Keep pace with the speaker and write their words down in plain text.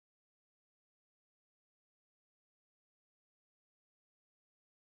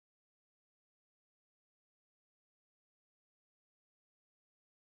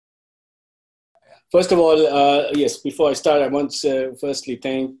First of all, yes, before I start, I want to firstly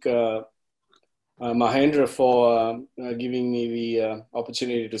thank Mahendra for giving me the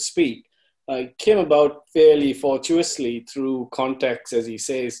opportunity to speak. It came about fairly fortuitously through contacts, as he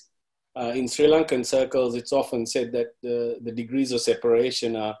says. In Sri Lankan circles, it's often said that the degrees of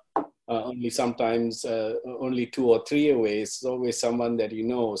separation are only sometimes only 2 or 3 away. It's always someone that you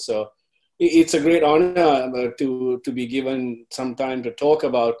know. So it's a great honor to be given some time to talk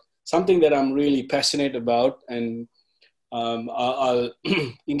about something that I'm really passionate about, and I'll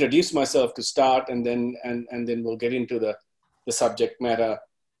introduce myself to start, and then we'll get into the subject matter.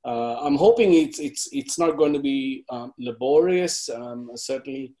 I'm hoping it's not going to be laborious.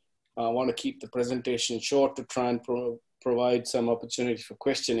 Certainly, I want to keep the presentation short to try and provide some opportunity for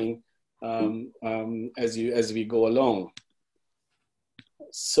questioning as we go along.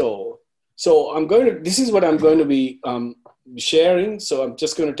 So this is what I'm going to be sharing. So I'm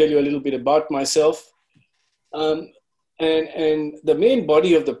just going to tell you a little bit about myself. And the main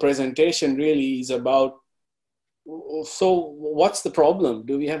body of the presentation really is about, so what's the problem?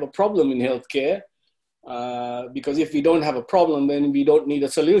 Do we have a problem in healthcare? Because if we don't have a problem, then we don't need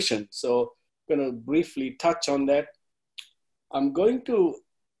a solution. So I'm going to briefly touch on that. I'm going to,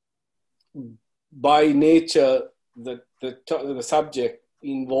 by nature, the subject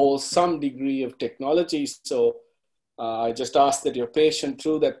involves some degree of technology. So I just ask that you're patient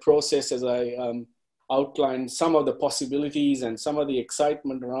through that process as I outline some of the possibilities and some of the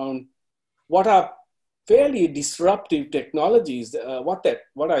excitement around what are fairly disruptive technologies.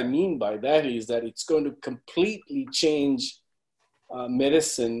 What I mean by that is that it's going to completely change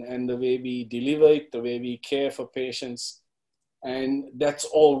medicine and the way we deliver it, the way we care for patients. And that's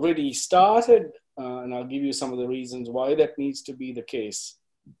already started. And I'll give you some of the reasons why that needs to be the case.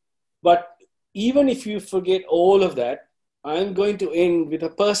 But even if you forget all of that, I'm going to end with a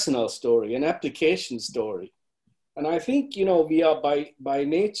personal story, an application story. And I think, we are by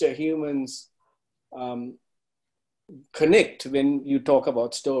nature, humans connect when you talk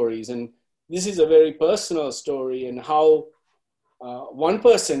about stories. And this is a very personal story, and how one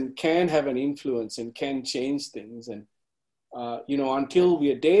person can have an influence and can change things. And until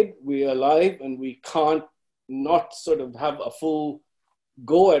we are dead, we are alive, and we can't not sort of have a full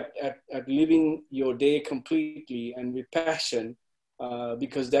go at living your day completely and with passion,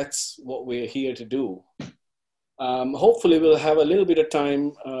 because that's what we're here to do. Hopefully we'll have a little bit of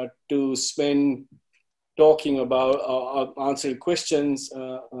time to spend talking about answering questions,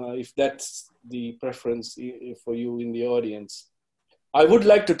 if that's the preference for you in the audience. I would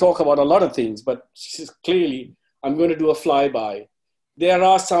like to talk about a lot of things, but clearly I'm going to do a flyby. There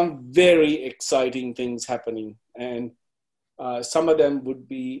are some very exciting things happening, and some of them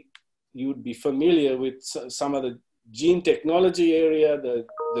you'd be familiar with some of the gene technology area, the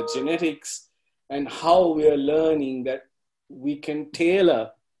genetics, and how we are learning that we can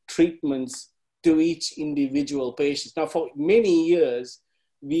tailor treatments to each individual patient. Now, for many years,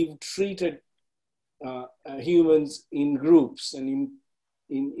 we've treated humans in groups and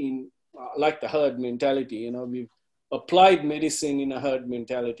in like the herd mentality. We've applied medicine in a herd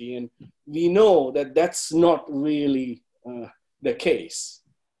mentality, and we know that that's not really the case.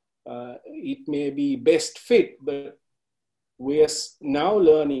 It may be best fit, but we are now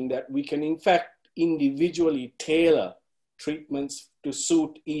learning that we can in fact individually tailor treatments to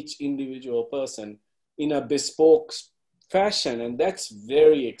suit each individual person in a bespoke fashion, and that's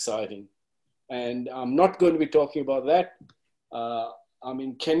very exciting. And I'm not going to be talking about that.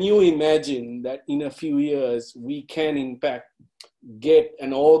 Can you imagine that in a few years we can in fact get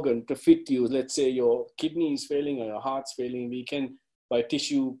an organ to fit you? Let's say your kidney is failing or your heart's failing. We can, by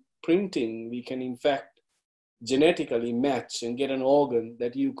tissue printing, we can in fact genetically match and get an organ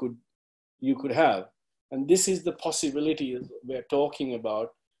that you could have. And this is the possibility we're talking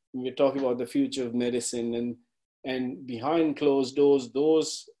about. We're talking about the future of medicine, and behind closed doors,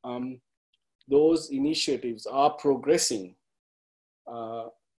 those initiatives are progressing.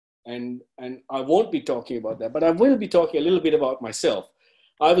 And I won't be talking about that, but I will be talking a little bit about myself.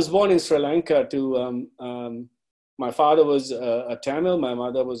 I was born in Sri Lanka my father was a Tamil, my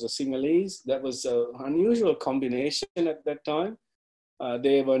mother was a Sinhalese. That was an unusual combination at that time.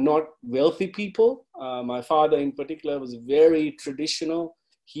 They were not wealthy people. My father in particular was very traditional.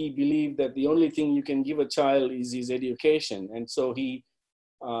 He believed that the only thing you can give a child is his education. And so he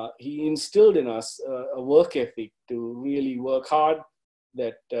instilled in us a work ethic to really work hard,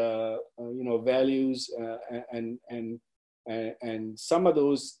 that values and some of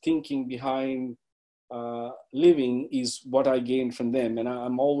those thinking behind living is what I gained from them, and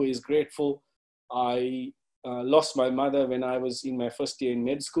I'm always grateful. I lost my mother when I was in my first year in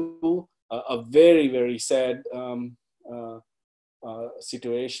med school. a very, very sad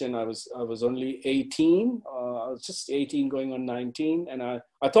situation. I was only 18. I was just 18 going on 19. And I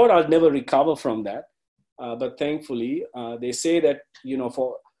thought I'd never recover from that. But thankfully, they say that, you know,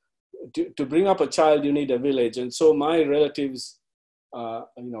 to bring up a child, you need a village. And so my relatives, you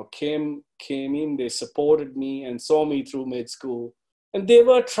know, came in, they supported me and saw me through med school. And they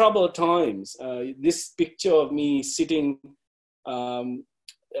were troubled times. This picture of me sitting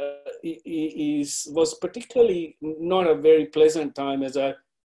was particularly not a very pleasant time as I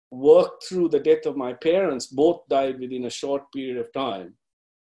worked through the death of my parents. Both died within a short period of time.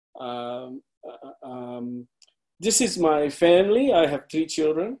 This is my family. I have 3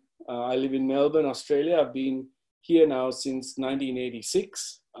 children. I live in Melbourne, Australia. I've been here now since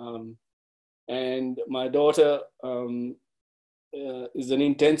 1986. And my daughter is an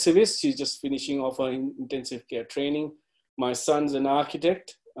intensivist. She's just finishing off her intensive care training. My son's an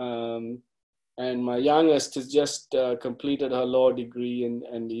architect. And my youngest has just completed her law degree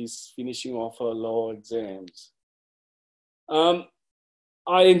and is finishing off her law exams.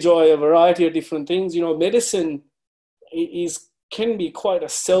 I enjoy a variety of different things. You know, medicine can be quite a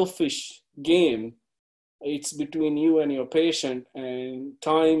selfish game. It's between you and your patient, and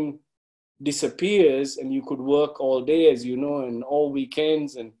time disappears, and you could work all day, as you know, and all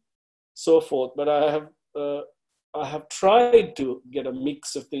weekends and so forth. But I have tried to get a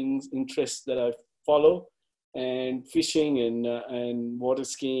mix of things, interests that I follow, and fishing and water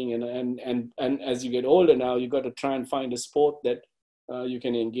skiing, and as you get older now, you got to try and find a sport that you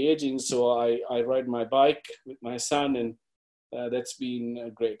can engage in. So I ride my bike with my son, and that's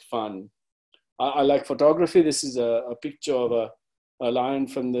been great fun. I like photography. This is a picture of a lion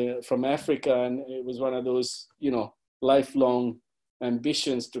from Africa, and it was one of those, you know, lifelong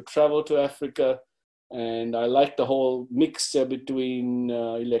ambitions to travel to Africa. And I like the whole mixture between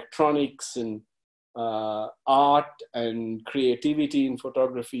electronics and art and creativity in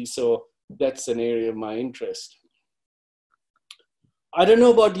photography. So that's an area of my interest. I don't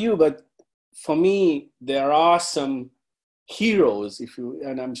know about you, but for me, there are some heroes,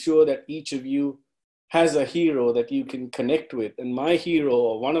 and I'm sure that each of you has a hero that you can connect with. And my hero,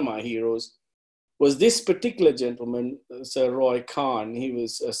 or one of my heroes, was this particular gentleman, Sir Roy Khan. He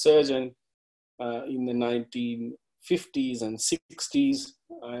was a surgeon in the 1950s and 60s,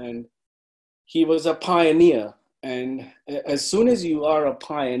 and he was a pioneer. And as soon as you are a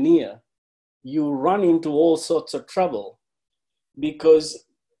pioneer, you run into all sorts of trouble, because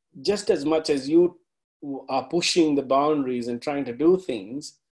just as much as you are pushing the boundaries and trying to do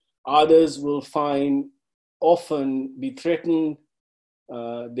things, others will often be threatened.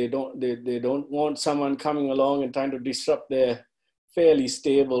 They don't want someone coming along and trying to disrupt their fairly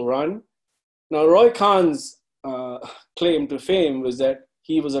stable run. Now, Roy Khan's claim to fame was that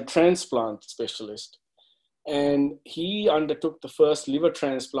he was a transplant specialist, and he undertook the first liver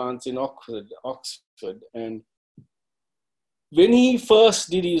transplants in Oxford. And when he first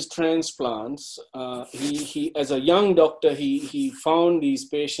did his transplants, he as a young doctor, he found these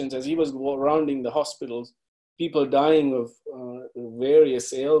patients, as he was rounding the hospitals, people dying of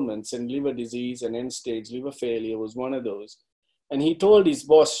various ailments, and liver disease and end-stage liver failure was one of those. And he told his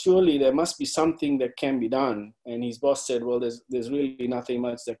boss, surely there must be something that can be done. And his boss said, well, there's really nothing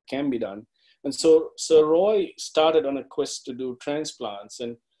much that can be done. And so Sir Roy started on a quest to do transplants,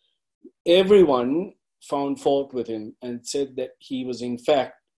 and everyone found fault with him and said that he was, in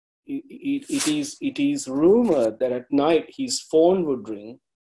fact, it is rumored that at night his phone would ring,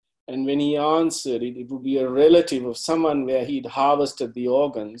 and when he answered it, it would be a relative of someone where he'd harvested the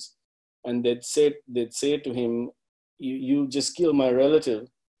organs, and they'd say to him, you just killed my relative,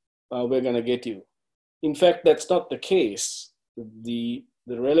 we're going to get you. In fact, that's not the case. The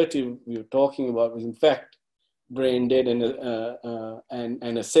relative we were talking about was, in fact, brain dead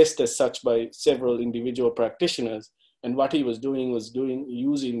and assessed as such by several individual practitioners. And what he was doing was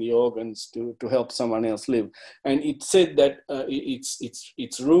using the organs to help someone else live. And it said that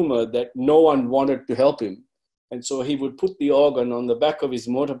it's rumored that no one wanted to help him. And so he would put the organ on the back of his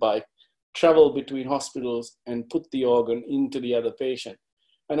motorbike, travel between hospitals, and put the organ into the other patient.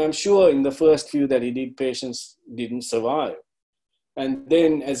 And I'm sure in the first few that he did, patients didn't survive. And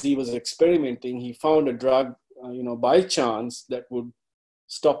then as he was experimenting, he found a drug, by chance, that would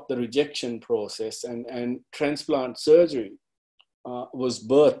stop the rejection process, and transplant surgery was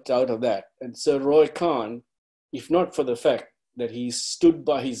birthed out of that. And Sir Roy Khan, if not for the fact that he stood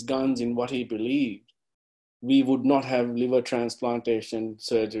by his guns in what he believed, we would not have liver transplantation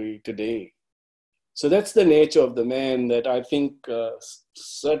surgery today. So that's the nature of the man that I think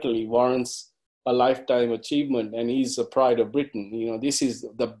certainly warrants a lifetime achievement, and he's the pride of Britain. You know, this is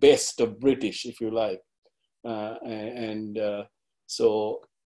the best of British, if you like. So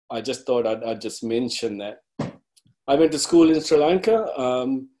I just thought I'd just mention that. I went to school in Sri Lanka.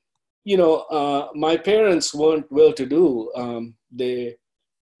 My parents weren't well-to-do. They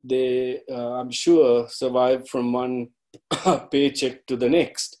I'm sure, survived from one paycheck to the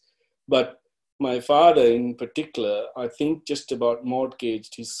next. But my father in particular, I think just about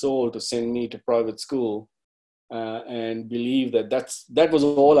mortgaged his soul to send me to private school, and believed that that was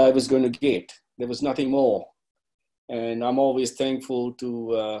all I was going to get. There was nothing more. And I'm always thankful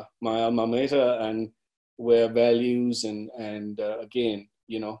to my alma mater, and where values and again,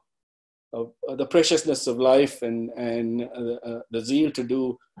 the preciousness of life and the zeal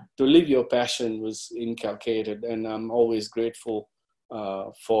to live your passion was inculcated, and I'm always grateful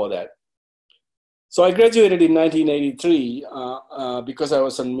for that. So I graduated in 1983 because I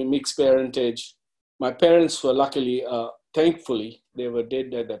was on mixed parentage. My parents were luckily, thankfully, they were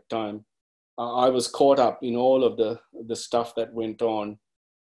dead at that time. I was caught up in all of the stuff that went on.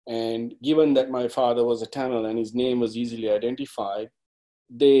 And given that my father was a Tamil and his name was easily identified,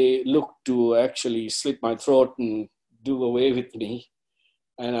 they looked to actually slit my throat and do away with me.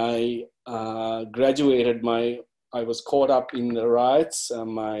 And I graduated I was caught up in the riots.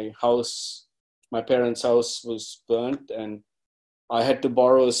 My parents' house was burnt, and I had to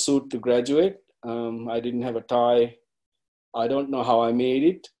borrow a suit to graduate. I didn't have a tie. I don't know how I made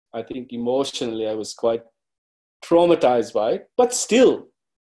it. I think emotionally I was quite traumatized by it, but still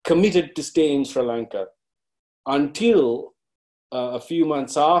committed to stay in Sri Lanka until a few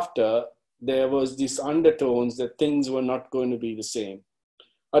months after, there was this undertones that things were not going to be the same.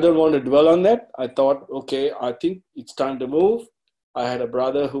 I don't want to dwell on that. I thought, okay, I think it's time to move. I had a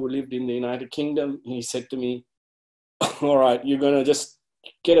brother who lived in the United Kingdom. He said to me, all right, you're going to just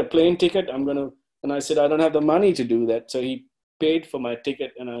get a plane ticket. And I said, I don't have the money to do that. So he paid for my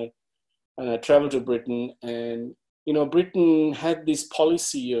ticket, and I traveled to Britain. And, Britain had this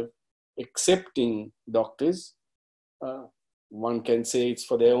policy of accepting doctors. One can say it's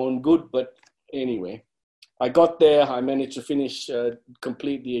for their own good, but anyway, I got there. I managed to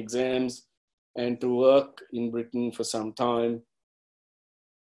complete the exams and to work in Britain for some time.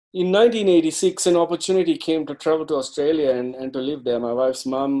 In 1986, an opportunity came to travel to Australia and to live there. My wife's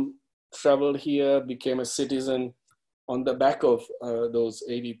mom traveled here, became a citizen on the back of those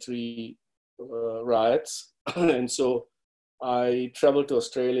 83 riots. And so I traveled to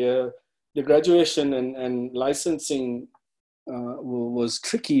Australia. The graduation and licensing was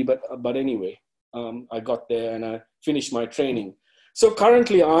tricky, but anyway, I got there and I finished my training. So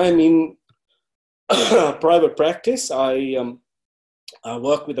currently I'm in private practice. I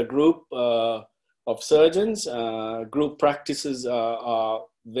work with a group of surgeons. Group practices are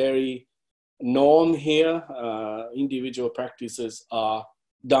very norm here. Individual practices are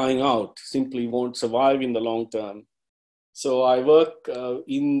dying out, simply won't survive in the long term. So I work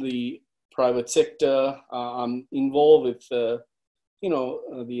in the private sector. I'm involved with,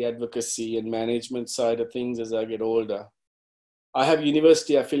 the advocacy and management side of things as I get older. I have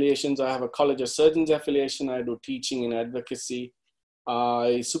university affiliations. I have a College of Surgeons affiliation. I do teaching and advocacy.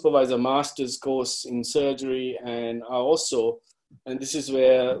 I supervise a master's course in surgery, and I also, and this is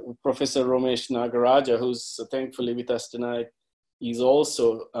where Professor Romesh Nagaraja, who's thankfully with us tonight, is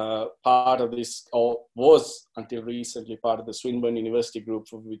also part of this, or was until recently part of the Swinburne University group,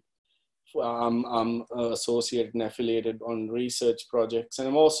 I'm associated and affiliated on research projects, and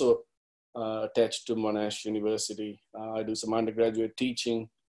I'm also attached to Monash University. I do some undergraduate teaching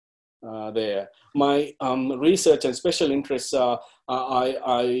there. My research and special interests are,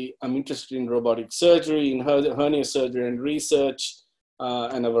 I'm interested in robotic surgery, in hernia surgery and research,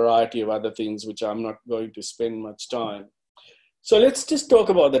 and a variety of other things, which I'm not going to spend much time. So let's just talk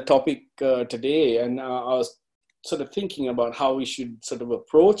about the topic today. And I was sort of thinking about how we should sort of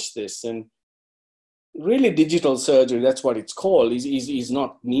approach this. And really, digital surgery, that's what it's called, is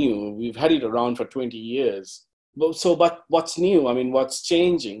not new. We've had it around for 20 years. But what's new? I mean, what's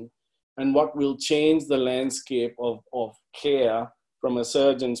changing? And what will change the landscape of care from a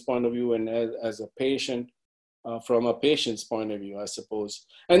surgeon's point of view and as a patient, from a patient's point of view, I suppose.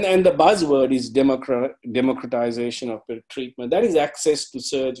 And the buzzword is democratization of treatment. That is access to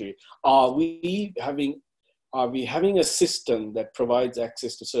surgery. Are we having a system that provides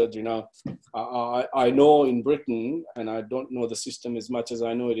access to surgery? Now, I know in Britain, and I don't know the system as much as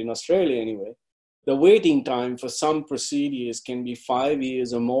I know it in Australia anyway, the waiting time for some procedures can be 5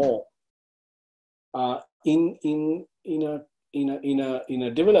 years or more. In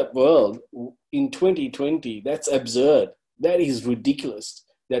a developed world, in 2020, that's absurd. That is ridiculous.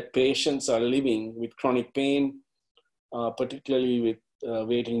 that patients are living with chronic pain, particularly with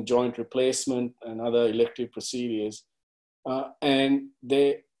waiting joint replacement and other elective procedures. And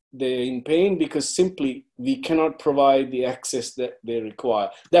they're in pain because simply we cannot provide the access that they require.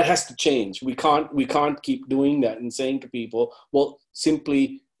 That has to change. We can't keep doing that and saying to people, well,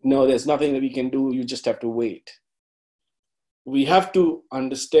 simply, no, there's nothing that we can do. You just have to wait. We have to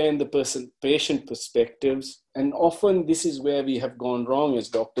understand the patient perspectives. And often this is where we have gone wrong as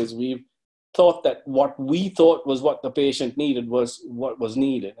doctors. We've thought that what we thought was what the patient needed was what was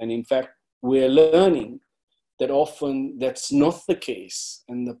needed. And in fact, we're learning that often that's not the case.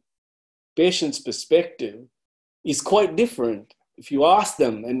 And the patient's perspective is quite different. If you ask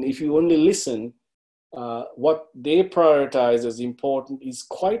them and if you only listen, what they prioritize as important is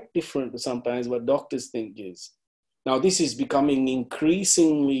quite different to sometimes what doctors think is. Now, this is becoming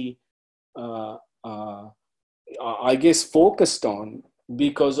increasingly, I guess, focused on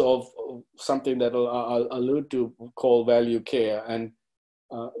because of something that I'll allude to called value care. And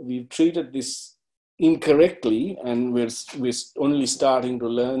we've treated this incorrectly, and we're only starting to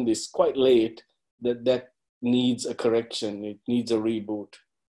learn this quite late, that needs a correction. It needs a reboot.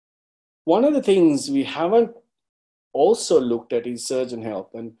 One of the things we haven't also looked at is surgeon health.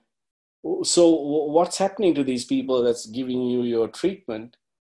 And so what's happening to these people that's giving you your treatment?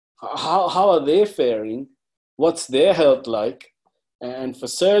 How are they faring? What's their health like? And for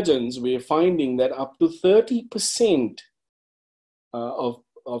surgeons, we're finding that up to 30% of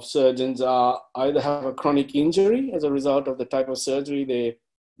surgeons either have a chronic injury as a result of the type of surgery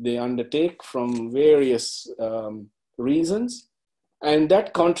they undertake from various reasons. And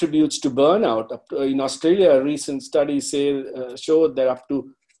that contributes to burnout. In Australia, a recent study showed that up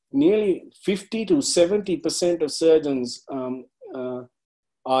to nearly 50 to 70% of surgeons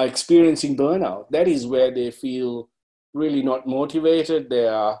are experiencing burnout. That is where they feel really not motivated, they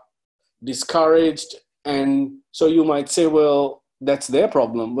are discouraged. And so you might say, well, that's their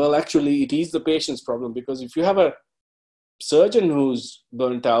problem. Well, actually, it is the patient's problem, because if you have a surgeon who's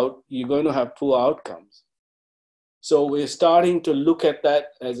burnt out, you're going to have poor outcomes. So we're starting to look at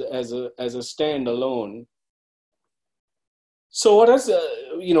that as a standalone. So what is,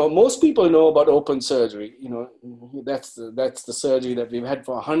 most people know about open surgery. That's the surgery that we've had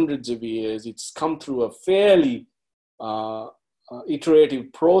for hundreds of years. It's come through a fairly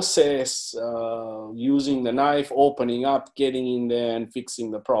iterative process, using the knife, opening up, getting in there and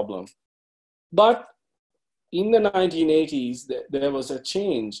fixing the problem. But in the 1980s, there was a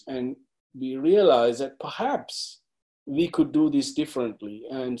change, and we realized that perhaps we could do this differently.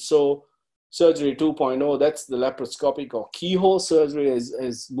 And so Surgery 2.0, that's the laparoscopic or keyhole surgery,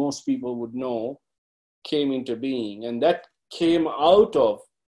 as most people would know, came into being. And that came out of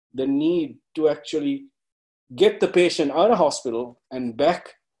the need to actually get the patient out of hospital and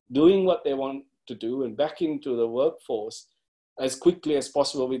back doing what they want to do and back into the workforce as quickly as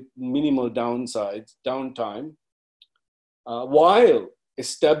possible with minimal downtime, while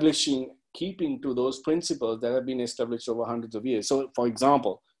keeping to those principles that have been established over hundreds of years. So, for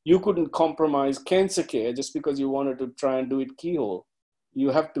example, you couldn't compromise cancer care just because you wanted to try and do it keyhole. You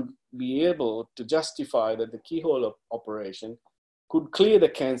have to be able to justify that the keyhole operation could clear the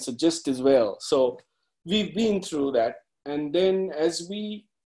cancer just as well. So we've been through that. And then as we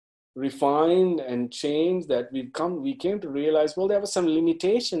refined and changed that, we came to realize, well, there were some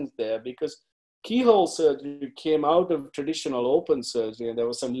limitations there, because keyhole surgery came out of traditional open surgery, and there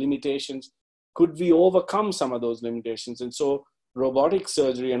were some limitations. Could we overcome some of those limitations? And so robotic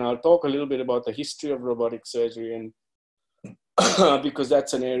surgery, and I'll talk a little bit about the history of robotic surgery, and because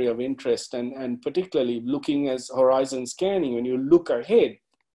that's an area of interest, and particularly looking at horizon scanning. When you look ahead,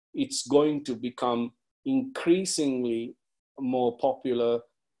 it's going to become increasingly more popular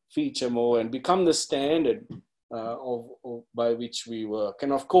feature and become the standard by which we work.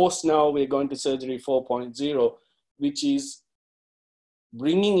 And of course, now we're going to surgery 4.0, which is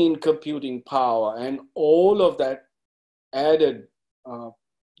bringing in computing power and all of that added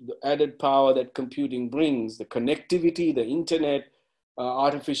power that computing brings, the connectivity, the internet,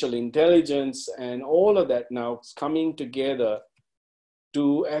 artificial intelligence, and all of that now is coming together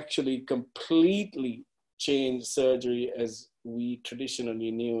to actually completely change surgery as we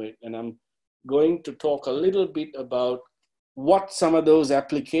traditionally knew it. And I'm going to talk a little bit about what some of those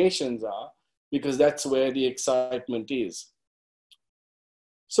applications are, because that's where the excitement is.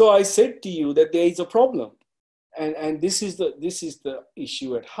 So I said to you that there is a problem. And this is the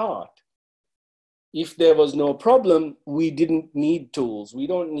issue at heart. If there was no problem, we didn't need tools. We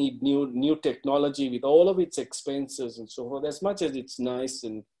don't need new technology with all of its expenses and so forth. As much as it's nice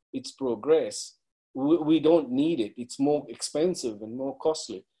and it's progress, We don't need it. It's more expensive and more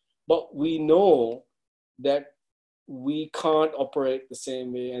costly. But we know that we can't operate the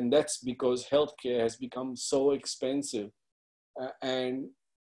same way, and that's because healthcare has become so expensive. And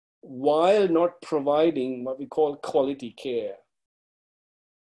while not providing what we call quality care.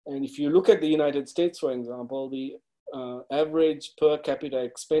 And if you look at the United States, for example, the average per capita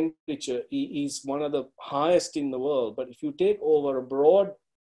expenditure is one of the highest in the world. But if you take over a broad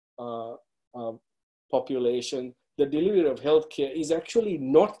population, the delivery of healthcare is actually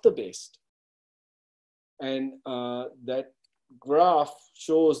not the best. And that graph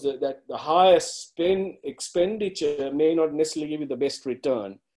shows that the highest expenditure may not necessarily give you the best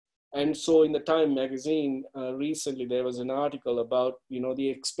return. And so in the Time magazine, recently there was an article about, the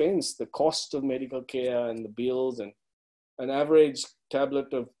expense, the cost of medical care and the bills, and an average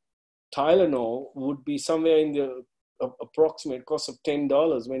tablet of Tylenol would be somewhere in the approximate cost of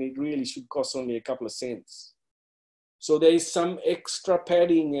 $10 when it really should cost only a couple of cents. So there is some extra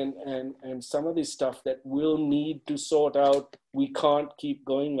padding and some of this stuff that we'll need to sort out. We can't keep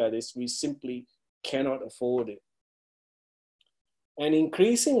going like this. We simply cannot afford it. And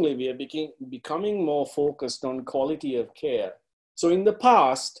increasingly, we are becoming more focused on quality of care. So in the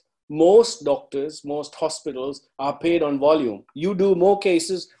past, most doctors, most hospitals are paid on volume. You do more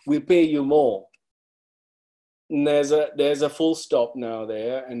cases, we'll pay you more. And there's a full stop now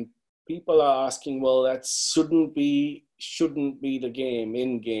there. And people are asking, well, that shouldn't be the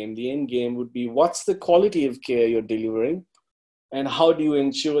end game. The end game would be, what's the quality of care you're delivering? And how do you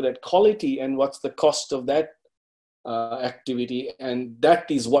ensure that quality, and what's the cost of that activity? And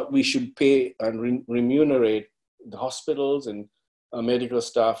that is what we should pay and remunerate the hospitals and medical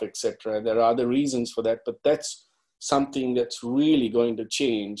staff, etc. There are other reasons for that, but that's something that's really going to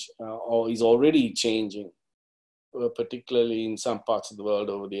change or is already changing, particularly in some parts of the world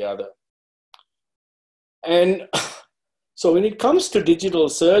over the other. And so when it comes to digital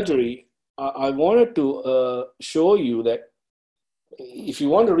surgery, I wanted to show you that if you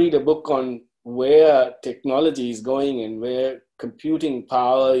want to read a book on where technology is going and where computing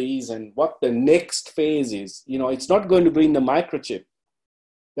power is and what the next phase is, it's not going to bring the microchip.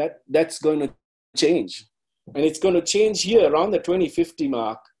 That's going to change. And it's going to change here around the 2050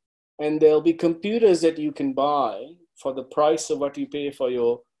 mark. And there'll be computers that you can buy for the price of what you pay for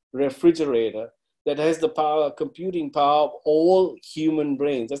your refrigerator that has the computing power of all human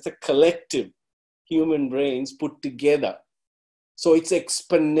brains. That's the collective human brains put together. So it's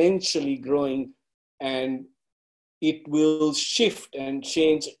exponentially growing, and it will shift and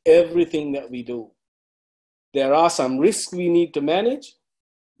change everything that we do. There are some risks we need to manage,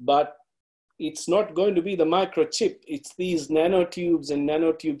 but it's not going to be the microchip. It's these nanotubes and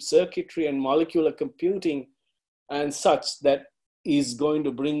nanotube circuitry and molecular computing and such that is going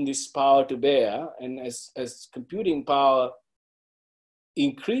to bring this power to bear. And as computing power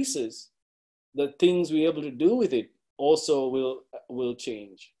increases, the things we're able to do with it also will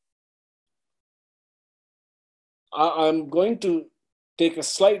change. I'm going to take a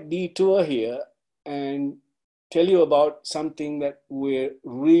slight detour here and tell you about something that we're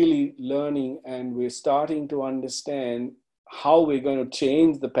really learning, and we're starting to understand how we're going to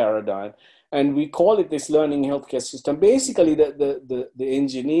change the paradigm. And we call it this learning healthcare system. Basically, the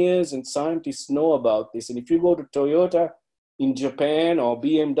engineers and scientists know about this. And if you go to Toyota in Japan or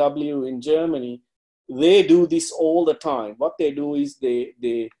BMW in Germany, they do this all the time. What they do is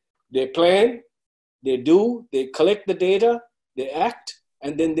they plan, they collect the data, they act,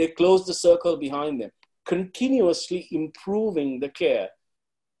 and then they close the circle behind them, continuously improving the care,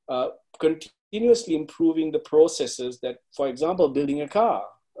 continuously improving the processes that, for example, building a car.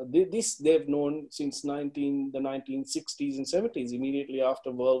 This they've known since the 1960s and 70s, immediately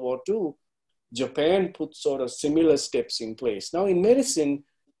after World War II. Japan put sort of similar steps in place. Now in medicine,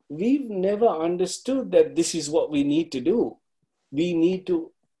 we've never understood that this is what we need to do. We need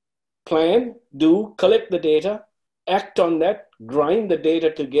to plan, collect the data, act on that, grind the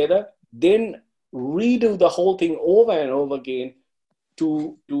data together, then redo the whole thing over and over again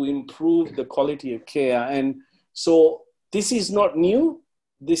to improve the quality of care. And so this is not new.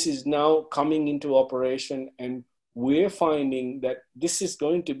 This is now coming into operation, and we're finding that this is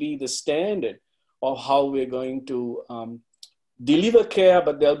going to be the standard of how we're going to deliver care,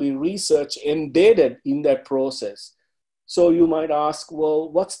 but there'll be research embedded in that process. So you might ask,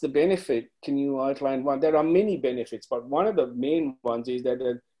 well, what's the benefit? Can you outline one? There are many benefits, but one of the main ones is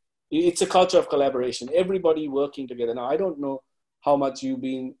that it's a culture of collaboration, everybody working together. Now, I don't know how much you've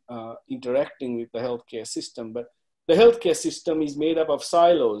been interacting with the healthcare system, but the healthcare system is made up of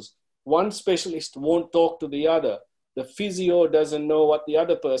silos. One specialist won't talk to the other. The physio doesn't know what the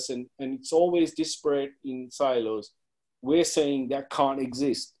other person, and it's always disparate in silos. We're saying that can't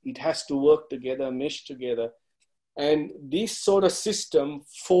exist. It has to work together, mesh together. And this sort of system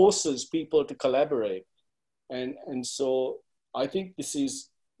forces people to collaborate. And so I think this is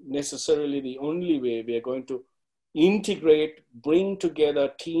necessarily the only way we are going to integrate, bring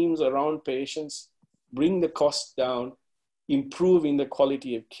together teams around patients, bring the cost down, improving the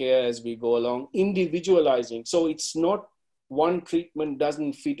quality of care as we go along, individualizing. So it's not one treatment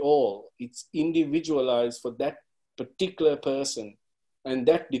doesn't fit all. It's individualized for that particular person. And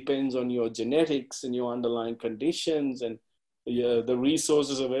that depends on your genetics and your underlying conditions and the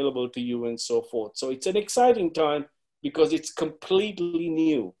resources available to you and so forth. So it's an exciting time because it's completely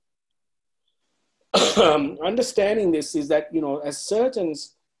new. Understanding this is that, as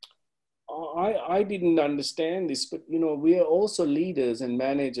surgeons, I didn't understand this, but, we are also leaders and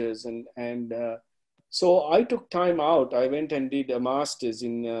managers. And so I took time out. I went and did a master's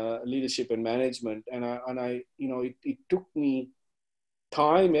in leadership and management. And it took me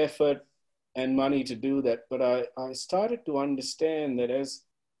time, effort, and money to do that. But I started to understand that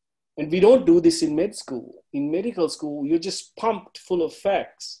and we don't do this in med school. In medical school, you're just pumped full of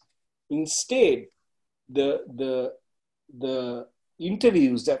facts. Instead, the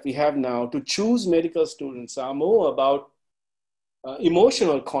interviews that we have now to choose medical students are more about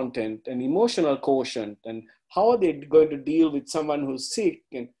emotional content and emotional quotient and how are they going to deal with someone who's sick,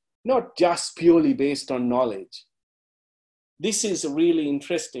 and not just purely based on knowledge. This is really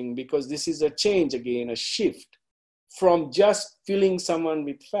interesting because this is a change again, a shift from just filling someone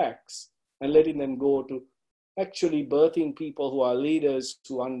with facts and letting them go to actually birthing people who are leaders,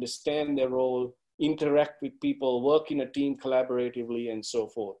 who understand their role, interact with people, work in a team collaboratively, and so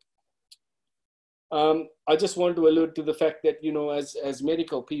forth. I just want to allude to the fact that, as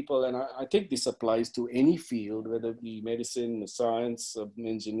medical people, and I think this applies to any field, whether it be medicine, science,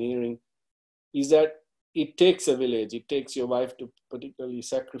 engineering, is that it takes a village. It takes your wife to particularly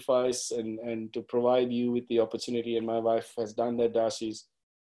sacrifice and to provide you with the opportunity. And my wife has done that. She's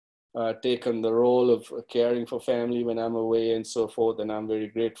taken the role of caring for family when I'm away and so forth. And I'm very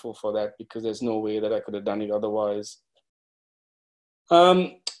grateful for that because there's no way that I could have done it otherwise.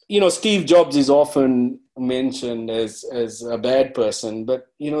 Steve Jobs is often mentioned as a bad person, but,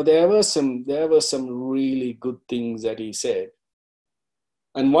 there were some really good things that he said.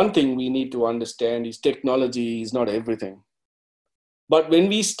 And one thing we need to understand is technology is not everything. But when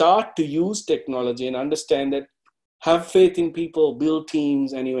we start to use technology and understand that, have faith in people, build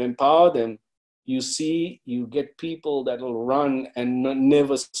teams, and you empower them, you get people that will run and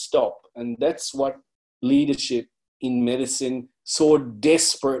never stop. And that's what leadership in medicine so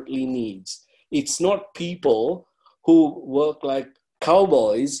desperately needs. It's not people who work like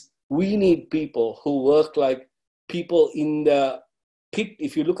cowboys. We need people who work like people in the pit.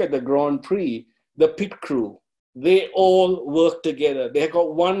 If you look at the Grand Prix, the pit crew, they all work together. They have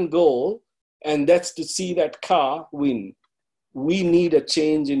got one goal, and that's to see that car win. We need a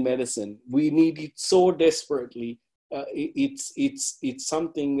change in medicine. We need it so desperately. It's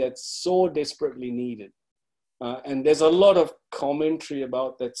something that's so desperately needed. And there's a lot of commentary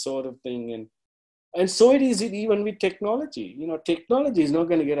about that sort of thing. And so it is even with technology. Technology is not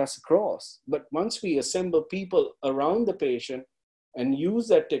going to get us across. But once we assemble people around the patient and use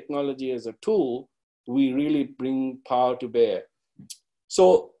that technology as a tool, we really bring power to bear.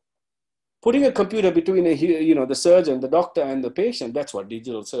 So putting a computer between the surgeon, the doctor, and the patient, that's what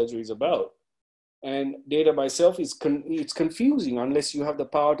digital surgery is about. And data by itself it's confusing unless you have the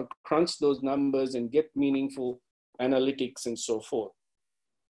power to crunch those numbers and get meaningful analytics and so forth.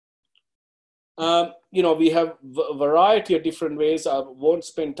 We have a variety of different ways. I won't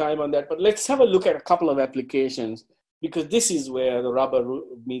spend time on that, but let's have a look at a couple of applications, because this is where the rubber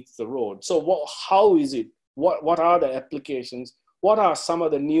meets the road. So how is it? What are the applications? What are some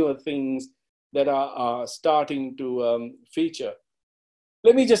of the newer things that are starting to feature?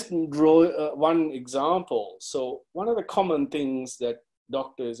 Let me just draw one example. So one of the common things that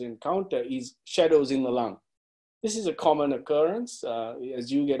doctors encounter is shadows in the lung. This is a common occurrence.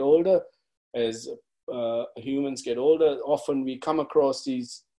 As you get older, as humans get older, often we come across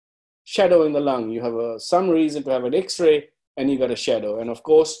these shadow in the lung. You have some reason to have an X-ray and you got a shadow. And of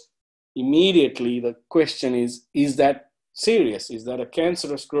course, immediately the question is that serious? Is that a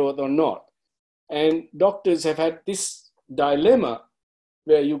cancerous growth or not? And doctors have had this dilemma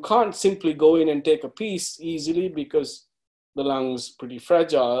where you can't simply go in and take a piece easily because the lung's pretty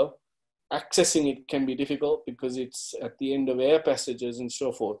fragile. Accessing it can be difficult because it's at the end of air passages and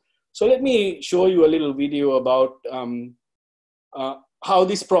so forth. So let me show you a little video about how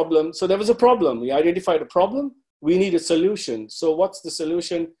this problem, so there was a problem. We identified a problem we need a solution. So what's the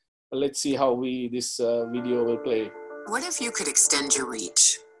solution? Let's see how this video will play. What if you could extend your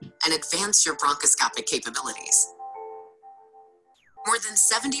reach and advance your bronchoscopic capabilities? More than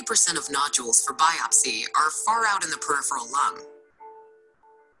 70% of nodules for biopsy are far out in the peripheral lung.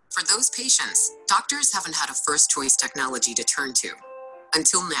 For those patients, doctors haven't had a first choice technology to turn to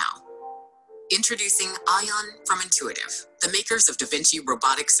until now. Introducing Ion from Intuitive, the makers of Da Vinci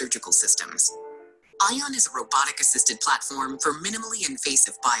robotic surgical systems. Ion is a robotic-assisted platform for minimally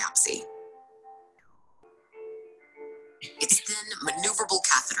invasive biopsy. Its thin, maneuverable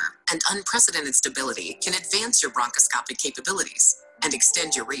catheter and unprecedented stability can advance your bronchoscopic capabilities and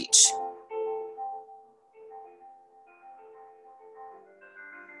extend your reach.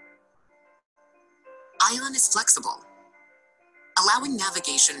 Ion is flexible, allowing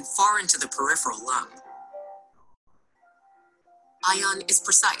navigation far into the peripheral lung. Ion is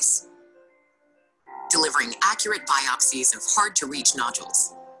precise, delivering accurate biopsies of hard-to-reach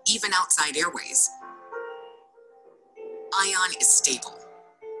nodules, even outside airways. Ion is stable.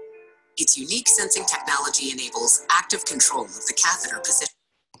 Its unique sensing technology enables active control of the catheter position.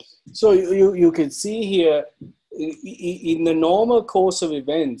 So you can see here, in the normal course of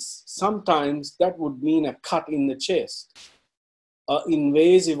events, sometimes that would mean a cut in the chest, an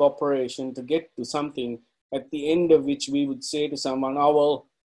invasive operation to get to something, at the end of which we would say to someone, oh, well,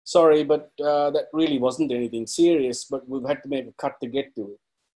 sorry, but that really wasn't anything serious, but we've had to make a cut to get to it.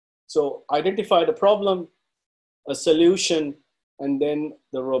 So identify the problem, a solution, and then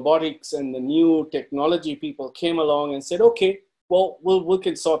the robotics and the new technology people came along and said, okay, well, we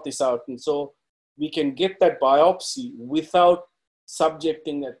can sort this out. And so we can get that biopsy without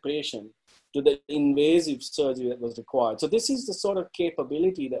subjecting that patient to the invasive surgery that was required. So this is the sort of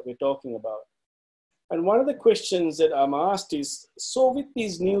capability that we're talking about. And one of the questions that I'm asked is, so with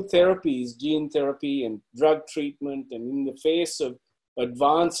these new therapies, gene therapy and drug treatment, and in the face of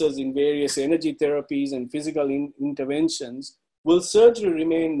advances in various energy therapies and physical interventions, will surgery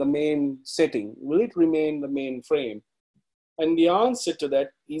remain the main setting? Will it remain the main frame? And the answer to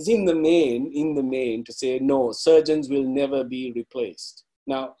that is in the main, to say, no, surgeons will never be replaced.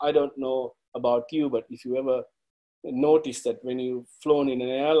 Now, I don't know about you, but if you ever notice that when you've flown in an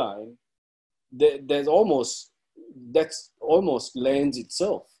airline, that's almost lands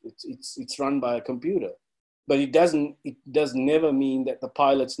itself. It's run by a computer, but it does never mean that the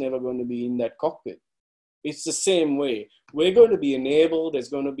pilot's never going to be in that cockpit. It's the same way. We're going to be enabled. There's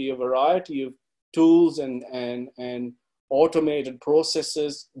going to be a variety of tools and automated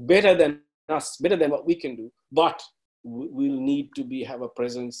processes better than us, better than what we can do, but we'll need to have a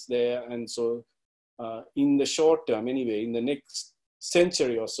presence there. And so in the short term anyway, in the next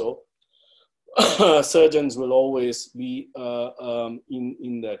century or so, surgeons will always be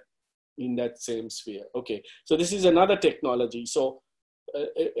in that same sphere. Okay, so this is another technology. So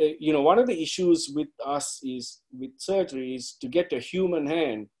one of the issues with us with surgery is to get a human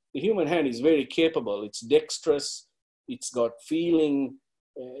hand. The human hand is very capable. It's dexterous. It's got feeling.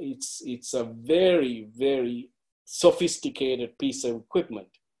 It's a very, very sophisticated piece of equipment,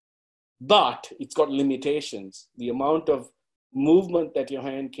 but it's got limitations. The amount of movement that your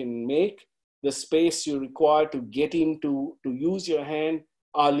hand can make, the space you require to get into, to use your hand,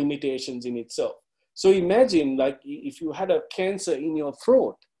 are limitations in itself. So imagine, like, if you had a cancer in your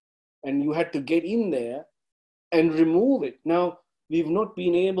throat and you had to get in there and remove it. Now, we've not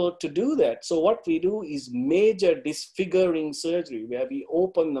been able to do that. So what we do is major disfiguring surgery, where we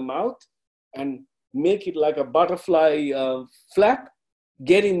open the mouth and make it like a butterfly flap,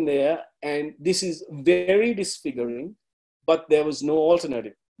 get in there, and this is very disfiguring, but there was no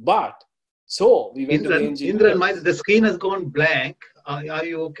alternative. So we went to the engineer. Indran, the screen has gone blank. Are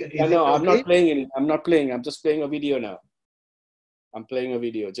you okay? No, I'm not playing it. I'm not playing. I'm just playing a video now. I'm playing a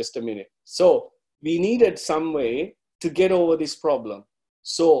video. Just a minute. So we needed some way to get over this problem.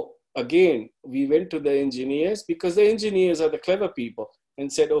 So again, we went to the engineers, because the engineers are the clever people,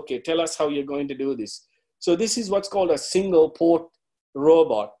 and said, okay, tell us how you're going to do this. So this is what's called a single port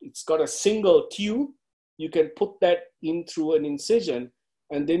robot. It's got a single tube. You can put that in through an incision,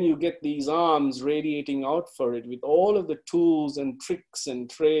 and then you get these arms radiating out for it with all of the tools and tricks and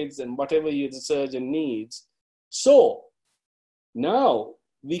trades and whatever the surgeon needs. So now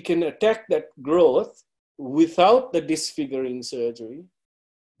we can attack that growth without the disfiguring surgery,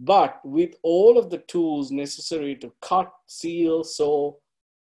 but with all of the tools necessary to cut, seal, sew,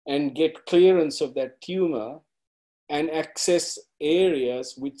 and get clearance of that tumor and access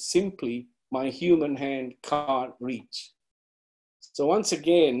areas which simply my human hand can't reach. So once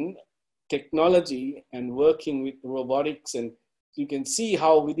again, technology and working with robotics and You can see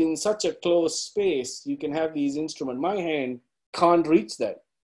how within such a closed space, you can have these instruments. My hand can't reach that.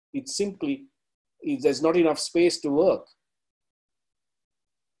 It simply, there's not enough space to work.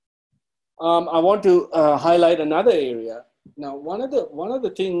 I want to highlight another area. Now, one of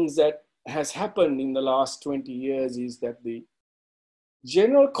the things that has happened in the last 20 years is that the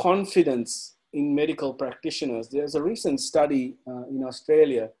general confidence in medical practitioners. There's a recent study in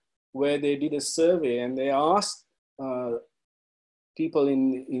Australia where they did a survey and they asked people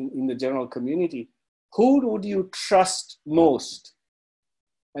in the general community, who would you trust most?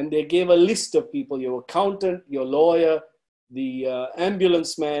 And they gave a list of people: your accountant, your lawyer, the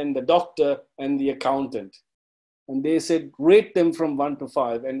ambulance man, the doctor, and the accountant. And they said, rate them from 1 to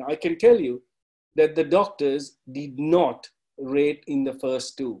 5. And I can tell you that the doctors did not rate in the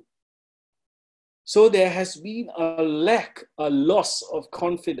first two. So there has been a loss of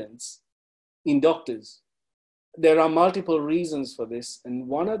confidence in doctors. There are multiple reasons for this. And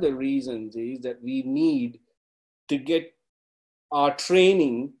one of the reasons is that we need to get our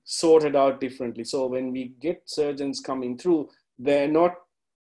training sorted out differently. So when we get surgeons coming through, they're not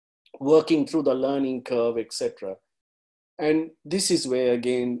working through the learning curve, etc. And this is where,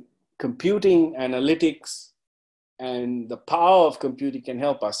 again, computing, analytics, and the power of computing can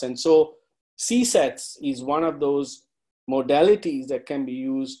help us. And so CSATs is one of those modalities that can be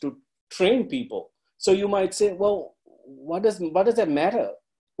used to train people. So you might say, well, what does that matter?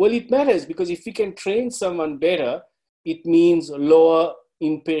 Well, it matters because if we can train someone better, it means lower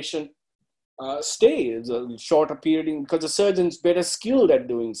inpatient stays, a shorter period, because the surgeon's better skilled at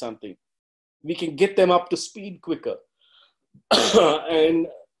doing something. We can get them up to speed quicker. and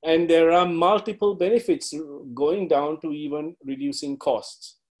there are multiple benefits going down to even reducing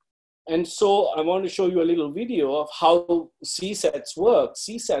costs. And so I want to show you a little video of how CSATs work.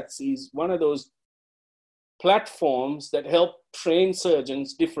 CSATs is one of those platforms that help train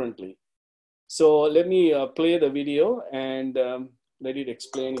surgeons differently. So let me play the video and let it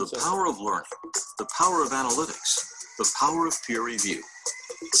explain itself. The power of learning, the power of analytics, the power of peer review.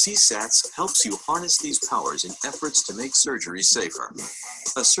 CSATs helps you harness these powers in efforts to make surgery safer.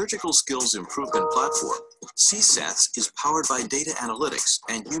 A surgical skills improvement platform, CSATs is powered by data analytics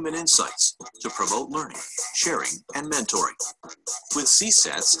and human insights to promote learning, sharing, and mentoring. With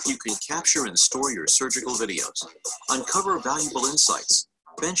CSATs, you can capture and store your surgical videos, uncover valuable insights,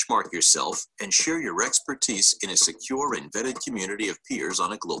 benchmark yourself, and share your expertise in a secure and vetted community of peers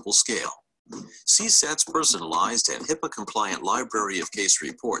on a global scale. CSAT's personalized and HIPAA-compliant library of case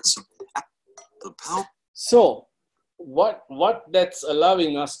reports. So what that's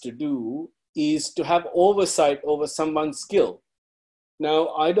allowing us to do is to have oversight over someone's skill. Now,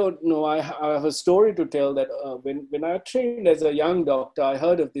 I don't know, I have a story to tell that when I trained as a young doctor, I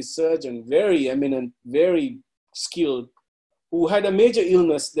heard of this surgeon, very eminent, very skilled, who had a major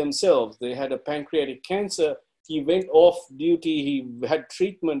illness themselves. They had a pancreatic cancer. He went off duty, he had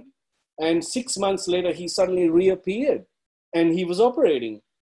treatment, and 6 months later, he suddenly reappeared and he was operating.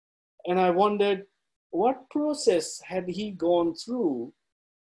 And I wondered, what process had he gone through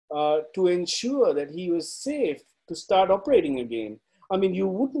to ensure that he was safe to start operating again? I mean, you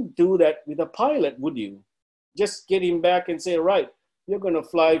wouldn't do that with a pilot, would you? Just get him back and say, right, you're going to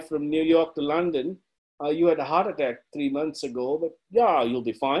fly from New York to London. You had a heart attack 3 months ago, but yeah, you'll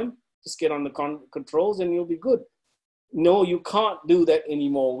be fine. Just get on the controls and you'll be good. No, you can't do that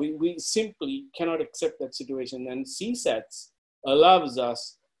anymore. We simply cannot accept that situation. And CSATs allows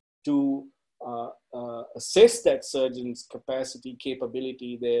us to assess that surgeon's capacity,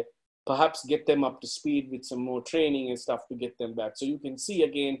 capability there, perhaps get them up to speed with some more training and stuff to get them back. So you can see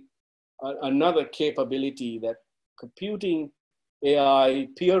again, another capability that computing, AI,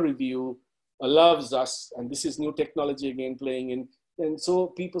 peer review allows us, and this is new technology again playing in. And so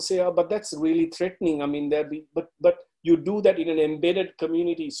people say, oh, but that's really threatening. I mean, but you do that in an embedded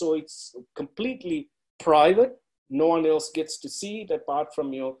community. So it's completely private. No one else gets to see it apart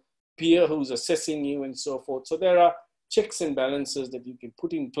from your peer who's assessing you and so forth. So there are checks and balances that you can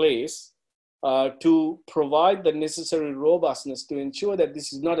put in place to provide the necessary robustness to ensure that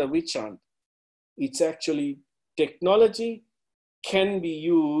this is not a witch hunt. It's actually technology can be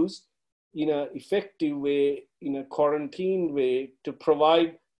used in an effective way, in a quarantine way, to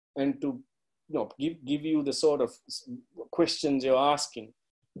provide and to give you the sort of questions you're asking.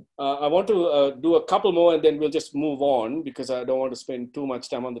 I want to do a couple more and then we'll just move on because I don't want to spend too much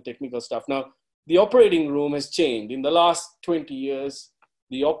time on the technical stuff. Now, the operating room has changed. In the last 20 years,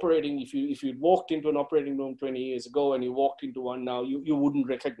 the operating, if you walked into an operating room 20 years ago and you walked into one now, you wouldn't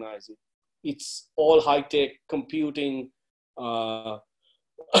recognize it. It's all high-tech computing,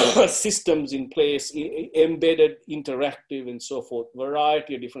 systems in place, embedded, interactive, and so forth,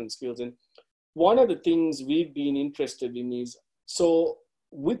 variety of different skills. And one of the things we've been interested in is, so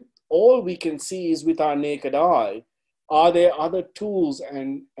with all we can see is with our naked eye, are there other tools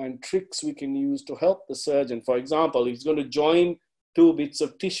and tricks we can use to help the surgeon? For example, if he's going to join two bits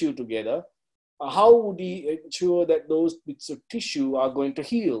of tissue together, how would he ensure that those bits of tissue are going to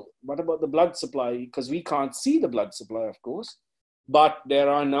heal? What about the blood supply? Because we can't see the blood supply, of course, but there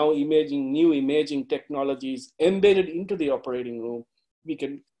are now new imaging technologies embedded into the operating room. We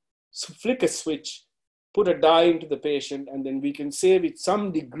can flick a switch, put a dye into the patient, and then we can say with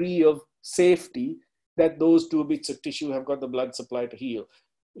some degree of safety that those two bits of tissue have got the blood supply to heal.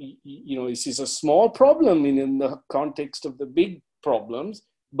 You know, this is a small problem in the context of the big problems,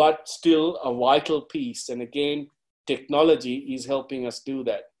 but still a vital piece. And again, technology is helping us do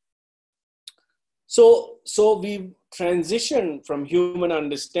that. So we've transitioned from human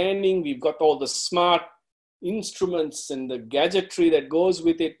understanding. We've got all the smart instruments and the gadgetry that goes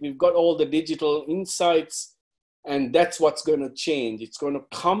with it. We've got all the digital insights, and that's what's going to change. It's going to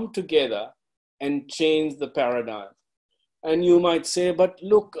come together and change the paradigm. And you might say, but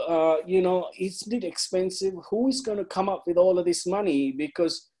look, you know, isn't it expensive? Who is going to come up with all of this money?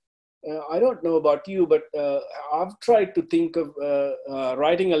 Because I don't know about you, but I've tried to think of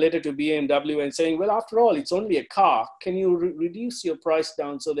writing a letter to BMW and saying, well, after all, it's only a car. Can you reduce your price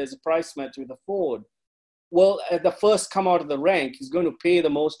down so there's a price match with a Ford? Well, at the first come out of the rank, he's going to pay the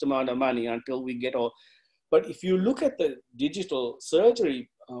most amount of money until we get all. But if you look at the digital surgery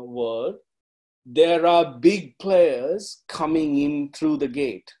world, there are big players coming in through the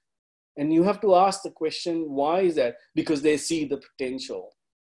gate. And you have to ask the question, why is that? Because they see the potential.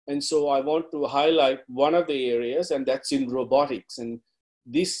 And so I want to highlight one of the areas, and that's in robotics. And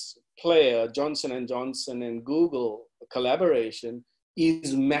this player, Johnson & Johnson and Google collaboration,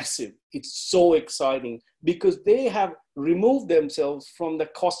 is massive. It's so exciting because they have removed themselves from the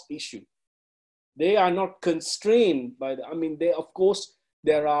cost issue. They are not constrained by the, I mean, of course,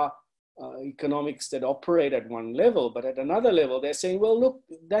 there are economics that operate at one level, but at another level, they're saying, well, look,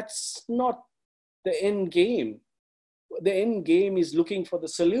 that's not the end game. The end game is looking for the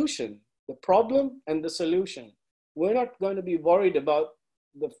solution, the problem and the solution. We're not going to be worried about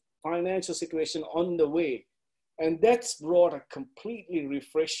the financial situation on the way. And that's brought a completely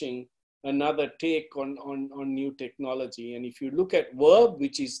refreshing, another take on new technology. And if you look at Verb,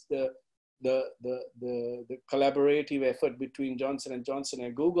 which is the collaborative effort between Johnson & Johnson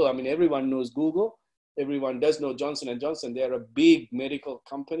and Google. I mean, everyone knows Google. Everyone does know Johnson & Johnson. They're a big medical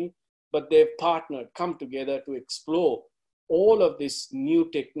company, but they've partnered, come together to explore all of this new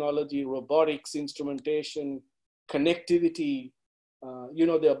technology, robotics, instrumentation, connectivity, you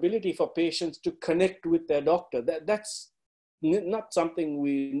know, the ability for patients to connect with their doctor. That's not something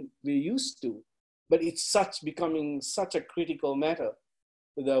we're used to, but it's becoming such a critical matter.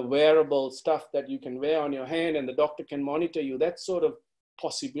 The wearable stuff that you can wear on your hand and the doctor can monitor you, that sort of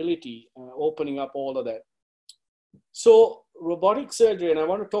possibility, opening up all of that. So robotic surgery, and I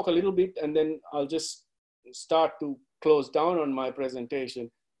want to talk a little bit and then I'll just start to close down on my presentation.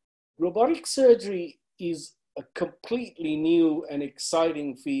 Robotic surgery is a completely new and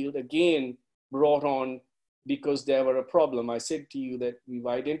exciting field, again, brought on because there were a problem. I said to you that we've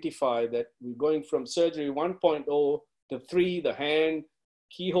identified that we're going from surgery 1.0 to 3, the hand,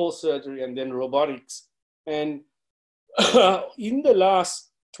 keyhole surgery, and then robotics. And in the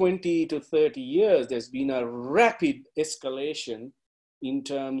last 20 to 30 years, there's been a rapid escalation in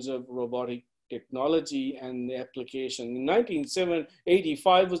terms of robotic technology and the application. In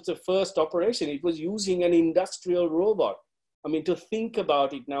 1985 was the first operation. It was using an industrial robot. I mean, to think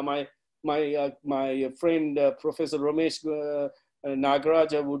about it now, my friend, Professor Ramesh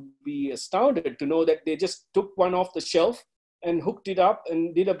Nagaraja would be astounded to know that they just took one off the shelf and hooked it up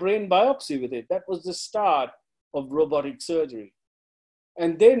and did a brain biopsy with it. That was the start of robotic surgery.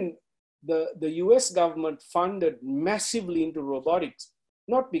 And then the US government funded massively into robotics,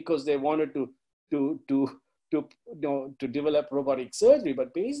 not because they wanted to develop robotic surgery,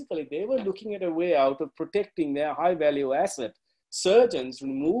 but basically they were looking at a way out of protecting their high value asset, surgeons,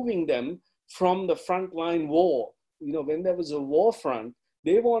 removing them from the frontline war. You know, when there was a war front,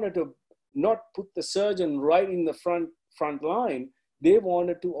 they wanted to not put the surgeon right in the front line. They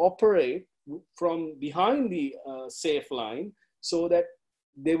wanted to operate from behind the safe line so that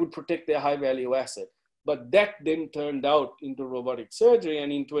they would protect their high value asset. But that then turned out into robotic surgery.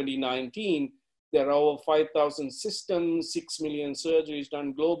 And in 2019, there are over 5,000 systems, 6 million surgeries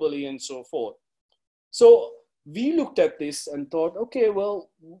done globally and so forth. So we looked at this and thought, okay, well,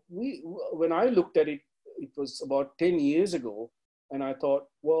 when I looked at it, it was about 10 years ago. And I thought,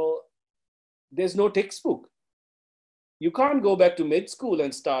 well, there's no textbook. You can't go back to med school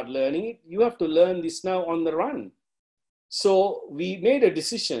and start learning it. You have to learn this now on the run. So we made a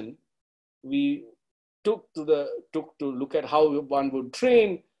decision. We took to look at how one would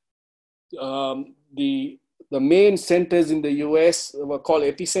train. The main centers in the US were called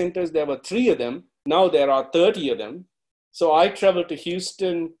epicenters. There were 3 of them. Now there are 30 of them. So I traveled to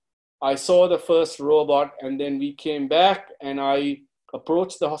Houston. I saw the first robot, and then we came back and I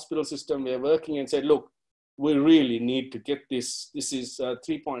approached the hospital system we're working and said, look, we really need to get this. This is a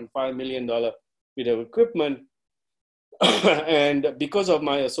 $3.5 million bit of equipment. And because of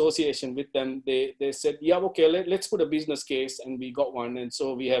my association with them, they said, yeah, okay, let's put a business case, and we got one. And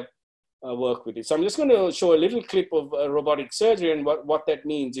so we have worked with it. So I'm just going to show a little clip of robotic surgery, and what that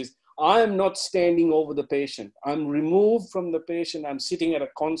means is I am not standing over the patient. I'm removed from the patient. I'm sitting at a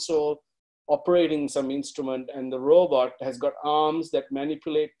console operating some instrument, and the robot has got arms that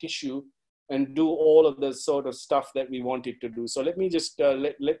manipulate tissue and do all of the sort of stuff that we want it to do. So let me just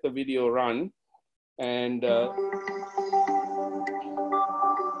let the video run. And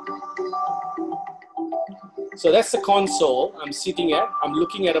so that's the console I'm sitting at. I'm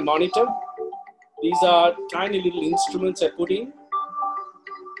looking at a monitor. These are tiny little instruments I put in.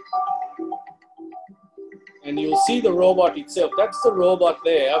 And you'll see the robot itself. That's the robot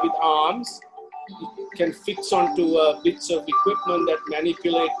there with arms. It can fix onto bits of equipment that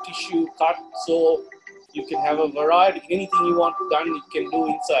manipulate tissue, cut, so you can have a variety. Anything you want done, it can do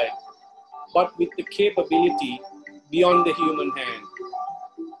inside. But with the capability beyond the human hand.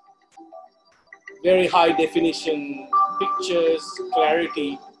 Very high definition pictures,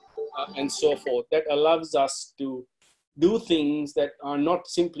 clarity, and so forth. That allows us to do things that are not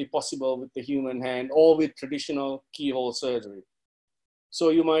simply possible with the human hand or with traditional keyhole surgery. So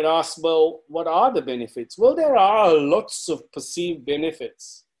you might ask, well, what are the benefits? Well, there are lots of perceived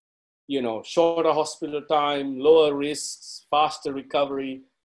benefits. You know, shorter hospital time, lower risks, faster recovery,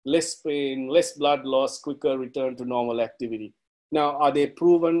 less pain, less blood loss, quicker return to normal activity. Now, are they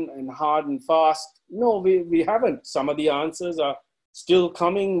proven and hard and fast? No, we haven't. Some of the answers are still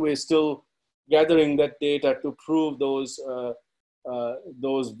coming. We're still gathering that data to prove those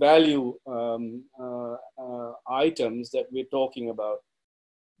value items that we're talking about.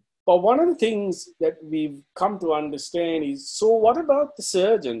 But one of the things that we've come to understand is, so what about the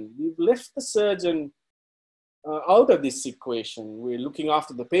surgeon? We've left the surgeon out of this equation. We're looking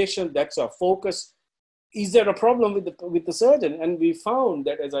after the patient. That's our focus. Is there a problem with the surgeon? And we found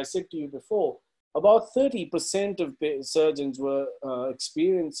that, as I said to you before, about 30% of surgeons were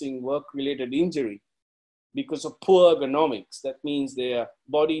experiencing work-related injury because of poor ergonomics. That means their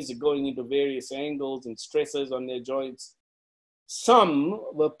bodies are going into various angles and stresses on their joints. Some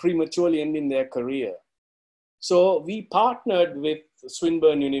were prematurely ending their career. So we partnered with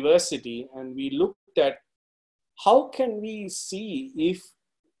Swinburne University, and we looked at how can we see if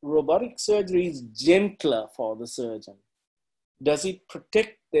robotic surgery is gentler for the surgeon. Does it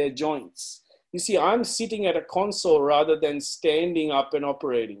protect their joints? You see, I'm sitting at a console rather than standing up and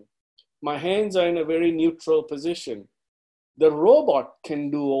operating. My hands are in a very neutral position. The robot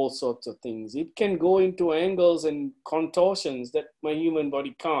can do all sorts of things. It can go into angles and contortions that my human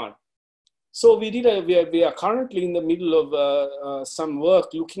body can't. So we are currently in the middle of some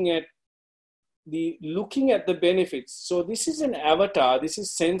work looking at the benefits. So this is an avatar. This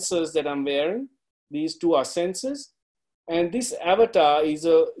is sensors that I'm wearing. These two are sensors. And this avatar is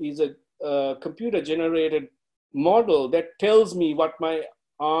a computer-generated model that tells me what my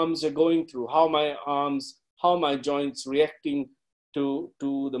arms are going through, how my joints reacting to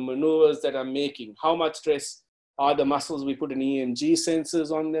the maneuvers that I'm making, how much stress are the muscles. We put an EMG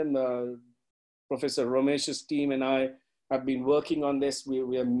sensors on them. Professor Romesh's team and I have been working on this.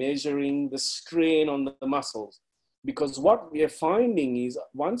 We are measuring the strain on the muscles, because what we are finding is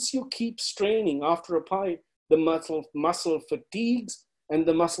once you keep straining after a pie, the muscle fatigues and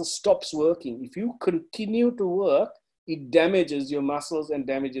the muscle stops working. If you continue to work, it damages your muscles and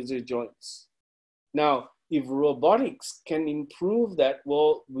damages your joints. Now, if robotics can improve that,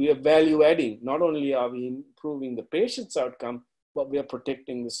 well, we are value adding. Not only are we improving the patient's outcome, but we are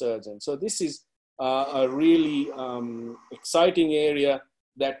protecting the surgeon. So this is a really exciting area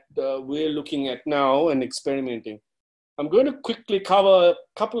that we're looking at now and experimenting. I'm going to quickly cover a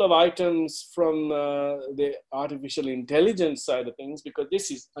couple of items from the artificial intelligence side of things, because this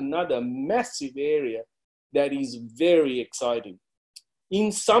is another massive area that is very exciting.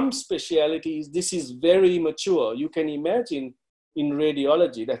 In some specialities, this is very mature. You can imagine in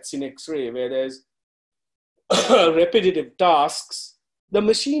radiology, that's in X-ray, where there's repetitive tasks, the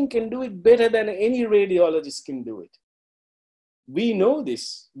machine can do it better than any radiologist can do it. we know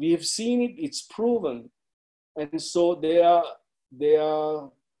this. We have seen it. It's proven. And so they are,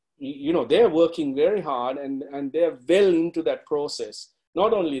 you know, they're working very hard, and they're well into that process.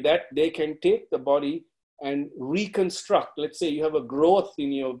 Not only that, they can take the body and reconstruct. Let's say you have a growth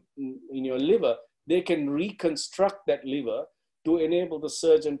in your liver. They can reconstruct that liver to enable the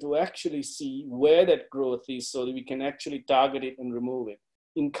surgeon to actually see where that growth is, so that we can actually target it and remove it.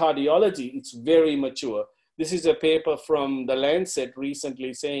 In cardiology, it's very mature. This is a paper from the Lancet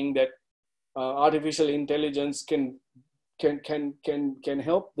recently saying that artificial intelligence can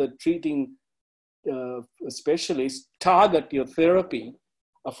help the treating specialist target your therapy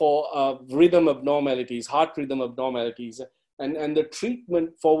for rhythm abnormalities, heart rhythm abnormalities. And the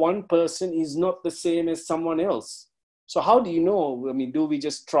treatment for one person is not the same as someone else. So how do you know? I mean, do we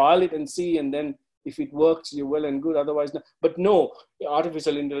just trial it and see, and then if it works, you're well and good, otherwise no. But no,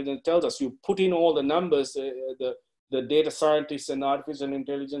 artificial intelligence tells us, you put in all the numbers, the data scientists and artificial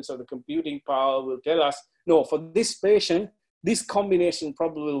intelligence or the computing power will tell us, no, for this patient, this combination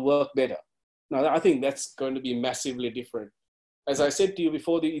probably will work better. Now, I think that's going to be massively different. As I said to you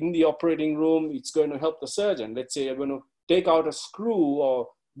before, in the operating room, it's going to help the surgeon. Let's say you're going to take out a screw or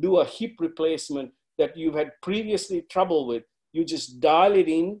do a hip replacement that you've had previously trouble with. You just dial it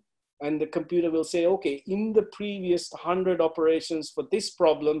in, and the computer will say, okay, in the previous 100 operations for this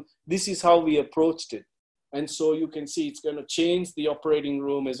problem, this is how we approached it. And so you can see it's going to change the operating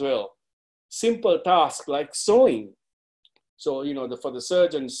room as well. Simple task like sewing. So, you know, for the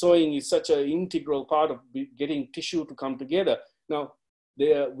surgeon, sewing is such an integral part of getting tissue to come together. Now,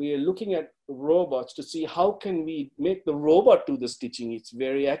 we are looking at robots to see how can we make the robot do the stitching. It's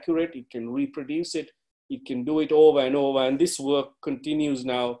very accurate. It can reproduce it. It can do it over and over. And this work continues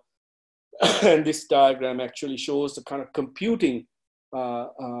now. And this diagram actually shows the kind of computing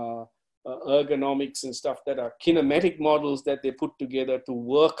ergonomics and stuff that are kinematic models that they put together to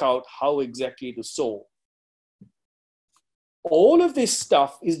work out how exactly to sew. All of this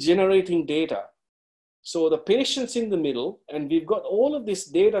stuff is generating data. So the patient's in the middle, and we've got all of this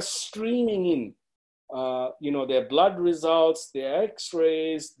data streaming in, you know, their blood results, their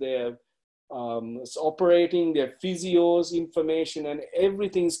x-rays, their operating, their physios information, and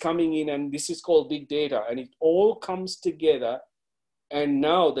everything's coming in, and this is called big data, and it all comes together. And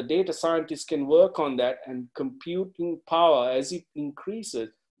now the data scientists can work on that, and computing power, as it increases,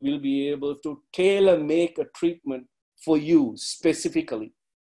 will be able to tailor make a treatment for you specifically.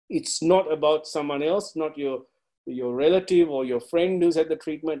 It's not about someone else, not your relative or your friend who's had the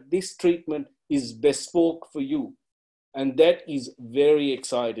treatment. This treatment is bespoke for you. And that is very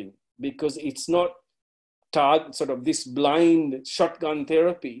exciting, because it's not sort of this blind shotgun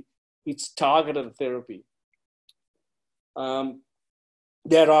therapy. It's targeted therapy.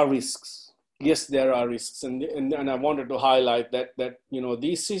 There are risks. Yes, there are risks. And I wanted to highlight that, you know,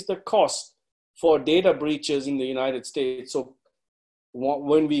 this is the cost for data breaches in the United States. So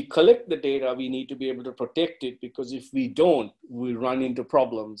when we collect the data, we need to be able to protect it, because if we don't, we run into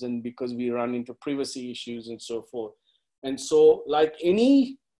problems, and because we run into privacy issues and so forth. And so, like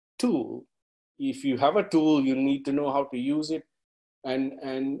any tool, if you have a tool, you need to know how to use it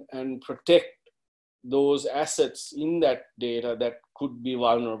and protect those assets in that data that could be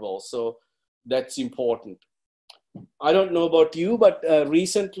vulnerable. So that's important. I don't know about you, but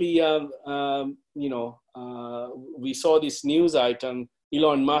recently, you know, we saw this news item,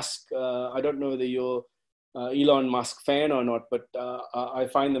 Elon Musk. I don't know whether you're Elon Musk fan or not, but I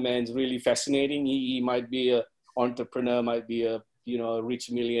find the man's really fascinating. He might be an entrepreneur, might be a, you know, a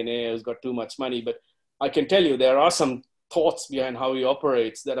rich millionaire who's got too much money, but I can tell you there are some thoughts behind how he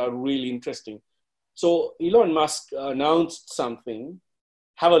operates that are really interesting. So Elon Musk announced something.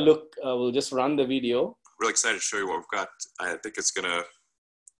 Have a look. We'll just run the video. Really excited to show you what we've got. I think it's going to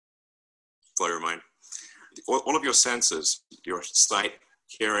blow your mind. All of your senses, your sight,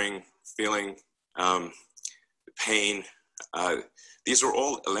 hearing, feeling, pain, these are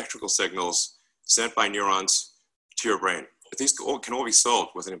all electrical signals sent by neurons to your brain. These can all be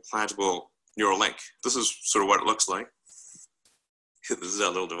solved with an implantable neural link. This is sort of what it looks like. This is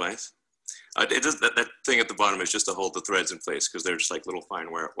our little device. That thing at the bottom is just to hold the threads in place, because they're just like little fine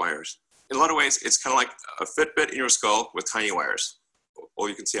wires. In a lot of ways, it's kind of like a Fitbit in your skull with tiny wires. All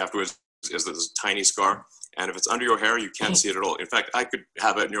you can see afterwards is this tiny scar. And if it's under your hair, you can't see it at all. In fact, I could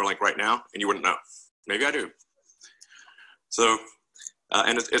have a Neuralink right now and you wouldn't know. Maybe I do. So,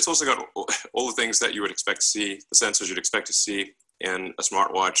 and it's also got all the things that you would expect to see, the sensors you'd expect to see in a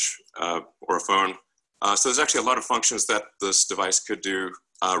smartwatch or a phone. So there's actually a lot of functions that this device could do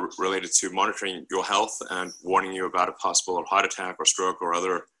related to monitoring your health and warning you about a possible heart attack or stroke or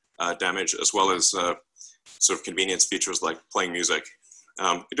other damage, as well as sort of convenience features like playing music.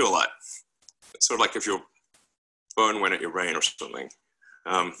 You do a lot. It's sort of like if your phone went at your brain or something.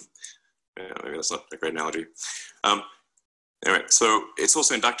 Yeah, maybe that's not a great analogy. Anyway, so it's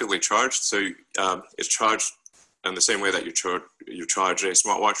also inductively charged. So it's charged in the same way that you charge a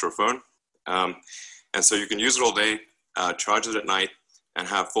smartwatch or a phone. And so you can use it all day, charge it at night, and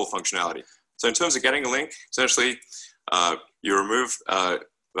have full functionality. So in terms of getting a link, essentially, you remove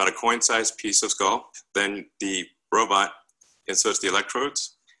about a coin-sized piece of skull, then the robot inserts the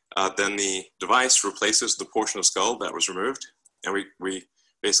electrodes, then the device replaces the portion of skull that was removed, and we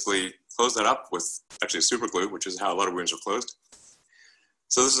basically close that up with actually super glue, which is how a lot of wounds are closed.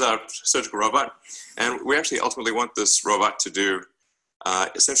 So this is our surgical robot, and we actually ultimately want this robot to do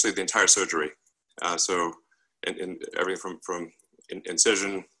essentially the entire surgery. So in everything from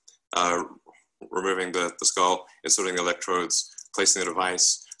incision, removing the skull, inserting the electrodes, placing the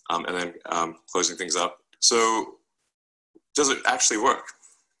device, and then closing things up. So does it actually work?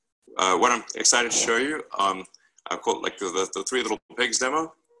 What I'm excited to show you, I call it like the three little pigs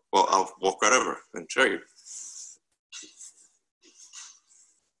demo. Well, I'll walk right over and show you.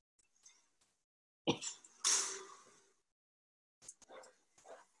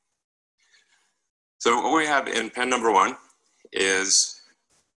 So what we have in pen number 1 is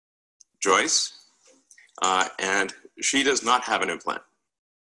Joyce, and she does not have an implant.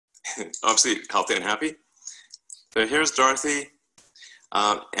 Obviously healthy and happy. So here's Dorothy,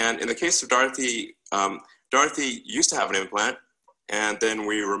 and in the case of Dorothy, Dorothy used to have an implant, and then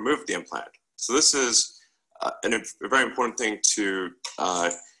we removed the implant. So this is a very important thing to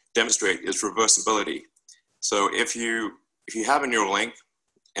demonstrate is reversibility. So if you have a neural link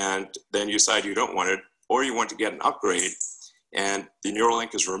and then you decide you don't want it, or you want to get an upgrade and the neural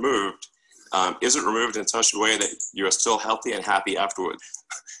link is removed, is it removed in such a way that you are still healthy and happy afterward?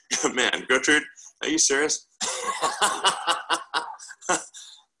 Man, Gertrude, are you serious?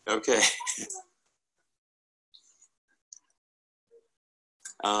 Okay.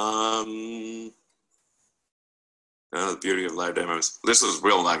 Oh, the beauty of live demos. This is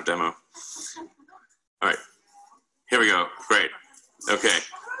real live demo. All right, here we go. Great. Okay,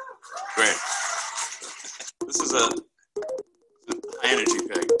 great. This is a high energy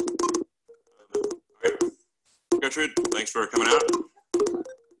pig. All right. Gertrude, thanks for coming out.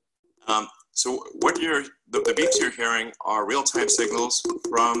 So what the beeps you're hearing are real-time signals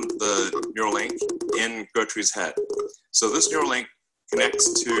from the neural link in Gertrude's head. So this neural link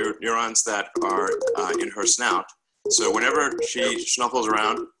connects to neurons that are in her snout. So whenever she snuffles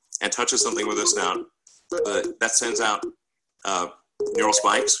around and touches something with her snout, that sends out neural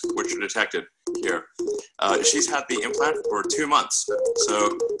spikes, which are detected here. She's had the implant for 2 months.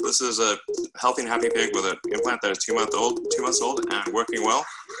 So this is a healthy and happy pig with an implant that is 2 months old and working well.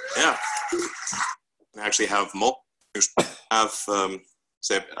 Yeah. We actually have multiple,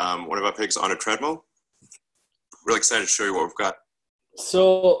 say, one of our pigs on a treadmill. Really excited to show you what we've got.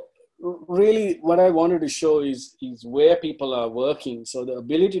 So really what I wanted to show is where people are working. So the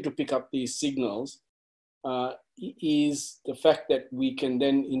ability to pick up these signals is the fact that we can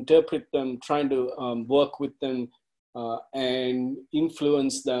then interpret them, trying to work with them and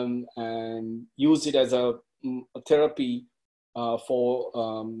influence them and use it as a therapy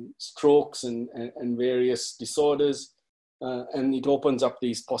for strokes and various disorders. And it opens up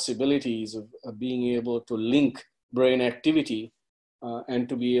these possibilities of being able to link brain activity and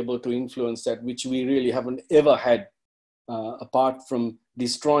to be able to influence that, which we really haven't ever had, apart from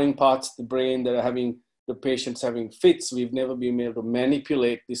destroying parts of the brain that are having the patients having fits. We've never been able to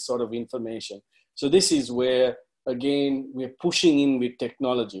manipulate this sort of information. So this is where, again, we're pushing in with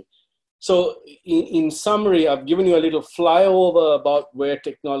technology. So in summary, I've given you a little flyover about where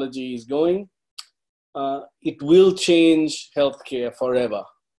technology is going. It will change healthcare forever.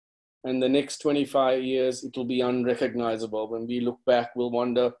 And the next 25 years, it will be unrecognizable. When we look back, we'll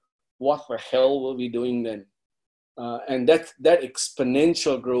wonder, what the hell were we doing then? And that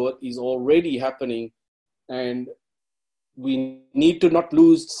exponential growth is already happening. And we need to not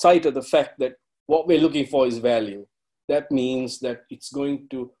lose sight of the fact that what we're looking for is value. That means that it's going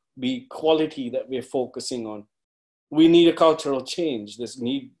to be quality that we're focusing on. We need a cultural change.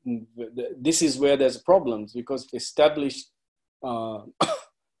 This is where there's problems, because established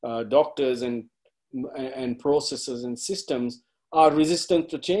doctors and processes and systems are resistant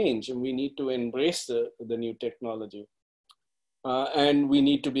to change, and we need to embrace the new technology. And we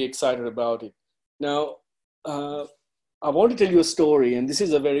need to be excited about it. Now, I want to tell you a story, and this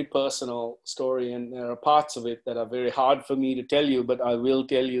is a very personal story, and there are parts of it that are very hard for me to tell you, but I will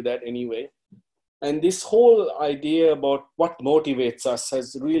tell you that anyway. And this whole idea about what motivates us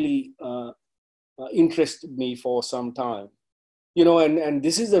has really interested me for some time. You know, and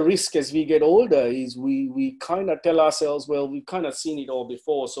this is the risk as we get older, is we kind of tell ourselves, well, we've kind of seen it all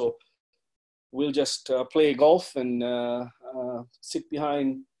before, so we'll just play golf and sit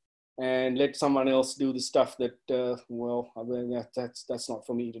behind and let someone else do the stuff that, well, I mean, that's not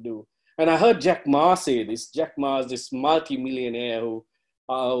for me to do. And I heard Jack Ma say this. Jack Ma is this multi-millionaire who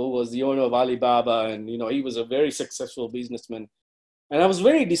was the owner of Alibaba, and, you know, he was a very successful businessman. And I was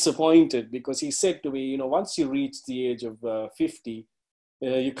very disappointed because he said to me, you know, once you reach the age of 50,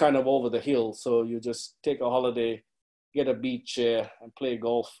 you're kind of over the hill. So you just take a holiday, get a beach chair and play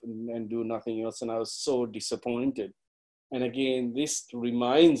golf and do nothing else. And I was so disappointed. And again, this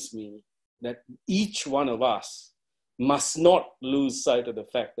reminds me that each one of us must not lose sight of the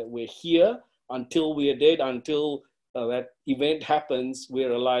fact that we're here until we are dead, until that event happens,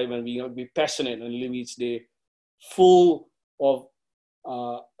 we're alive, and we have to be passionate and live each day full of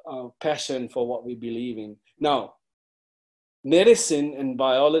passion for what we believe in. Now, medicine and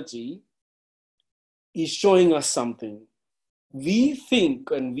biology is showing us something. We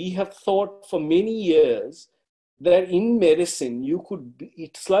think, and we have thought for many years, that in medicine, you could be,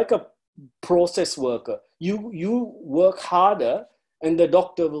 it's like a process worker. You work harder and the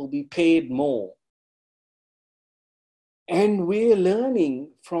doctor will be paid more. And we're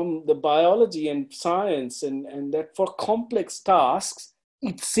learning from the biology and science and that for complex tasks,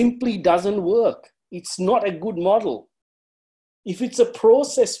 it simply doesn't work. It's not a good model. If it's a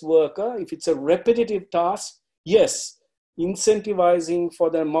process worker, if it's a repetitive task, yes, incentivizing for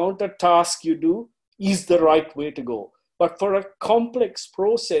the amount of task you do is the right way to go. But for a complex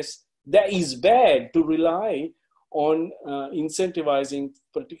process, that is bad to rely on incentivizing,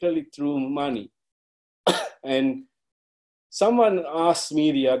 particularly through money. And someone asked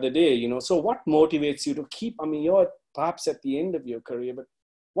me the other day, you know, so what motivates you to keep, I mean, you're perhaps at the end of your career, but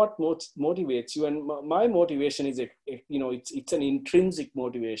what motivates you? And my motivation is, you know, it's an intrinsic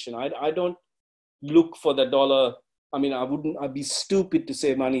motivation. I don't look for the dollar. I mean, I'd be stupid to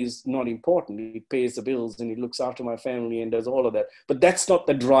say money is not important. It pays the bills and it looks after my family and does all of that. But that's not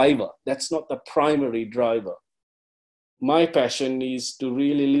the driver. That's not the primary driver. My passion is to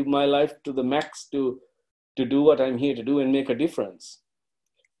really live my life to the max, to do what I'm here to do and make a difference.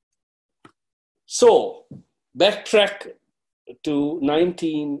 So, backtrack to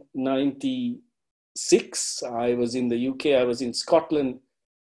 1996. I was in the UK. I was in Scotland.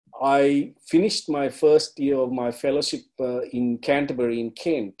 I finished my first year of my fellowship in Canterbury in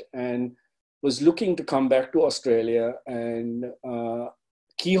Kent and was looking to come back to Australia, and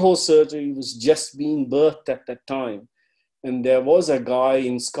keyhole surgery was just being birthed at that time. And there was a guy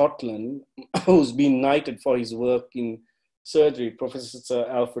in Scotland who's been knighted for his work in surgery, Professor Sir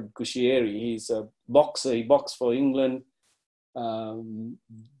Alfred Cuschieri. He's a boxer. He boxed for England,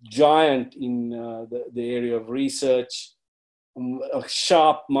 giant in the area of research, a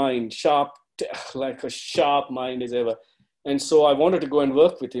sharp mind, like a sharp mind as ever. And so I wanted to go and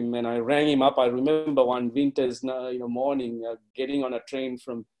work with him, and I rang him up. I remember one winter's morning, getting on a train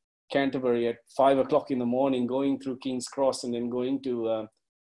from Canterbury at 5 o'clock in the morning, going through King's Cross and then going to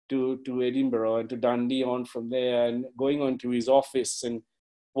Edinburgh and to Dundee on from there, and going on to his office and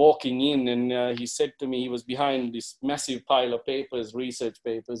walking in. And he said to me, he was behind this massive pile of papers, research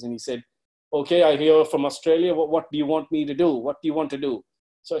papers, and he said, "Okay, I hear from Australia. What do you want me to do? What do you want to do?"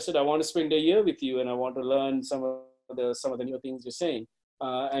 So I said, "I want to spend a year with you, and I want to learn some of the new things you're saying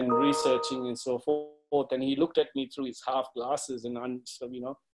and researching and so forth." And he looked at me through his half glasses and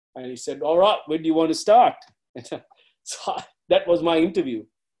and he said, "All right, where do you want to start?" So that was my interview.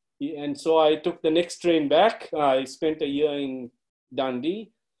 And so I took the next train back. I spent a year in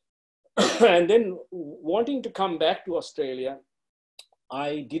Dundee. And then wanting to come back to Australia,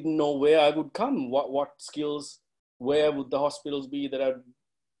 I didn't know where I would come, what skills, where would the hospitals be that I'd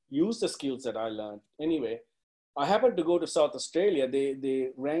use the skills that I learned. Anyway, I happened to go to South Australia.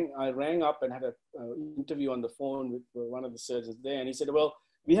 I rang up and had an interview on the phone with one of the surgeons there. And he said, "Well,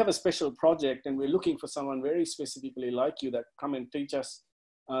 we have a special project and we're looking for someone very specifically like you that come and teach us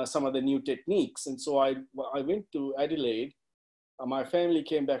some of the new techniques." And so I went to Adelaide. My family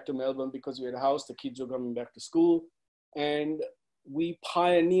came back to Melbourne because we had a house. The kids were coming back to school. And we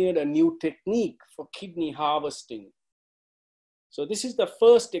pioneered a new technique for kidney harvesting. So this is the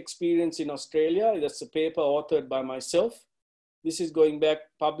first experience in Australia. That's a paper authored by myself. This is going back,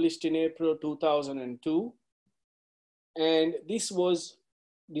 published in April 2002. And this was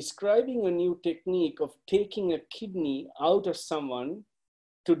describing a new technique of taking a kidney out of someone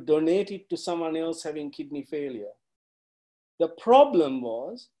to donate it to someone else having kidney failure. The problem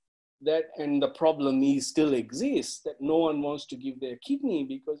was that, and the problem is still exists, that no one wants to give their kidney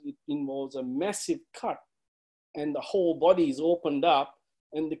because it involves a massive cut and the whole body is opened up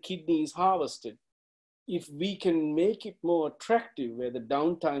and the kidney is harvested. If we can make it more attractive, where the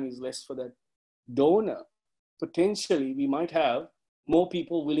downtime is less for that donor, potentially we might have more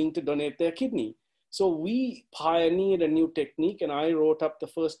people willing to donate their kidney. So we pioneered a new technique, and I wrote up the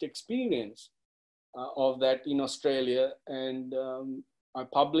first experience of that in Australia, and I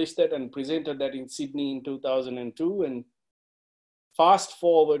published that and presented that in Sydney in 2002. And fast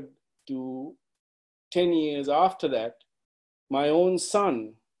forward to 10 years after that, my own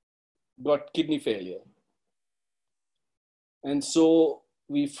son got kidney failure. And so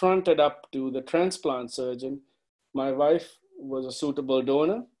we fronted up to the transplant surgeon. My wife was a suitable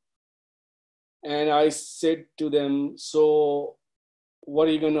donor. And I said to them, so how are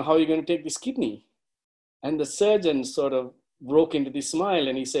you going to take this kidney? And the surgeon sort of broke into this smile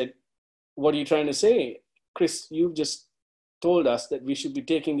and he said, what are you trying to say? Chris, you've just told us that we should be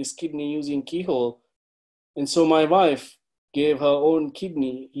taking this kidney using keyhole. And so my wife gave her own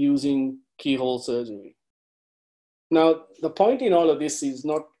kidney using keyhole surgery. Now, the point in all of this is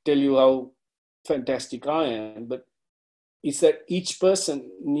not to tell you how fantastic I am, but it's that each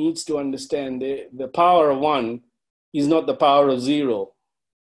person needs to understand the power of one is not the power of zero.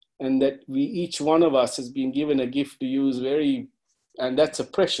 And that each one of us has been given a gift to use and that's a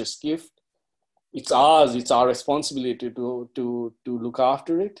precious gift. It's ours, it's our responsibility to look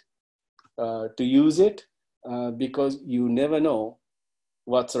after it, to use it, because you never know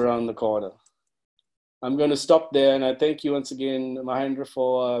what's around the corner. I'm going to stop there, and I thank you once again, Mahendra,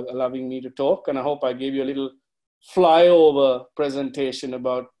 for allowing me to talk. And I hope I gave you a little flyover presentation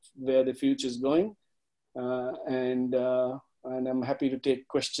about where the future is going. And I'm happy to take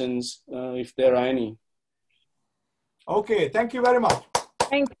questions if there are any. Okay, thank you very much.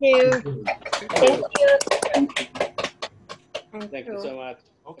 Thank you. Thank you so much.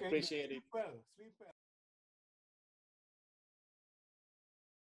 Okay. Appreciate it. Sleep well. Sleep well.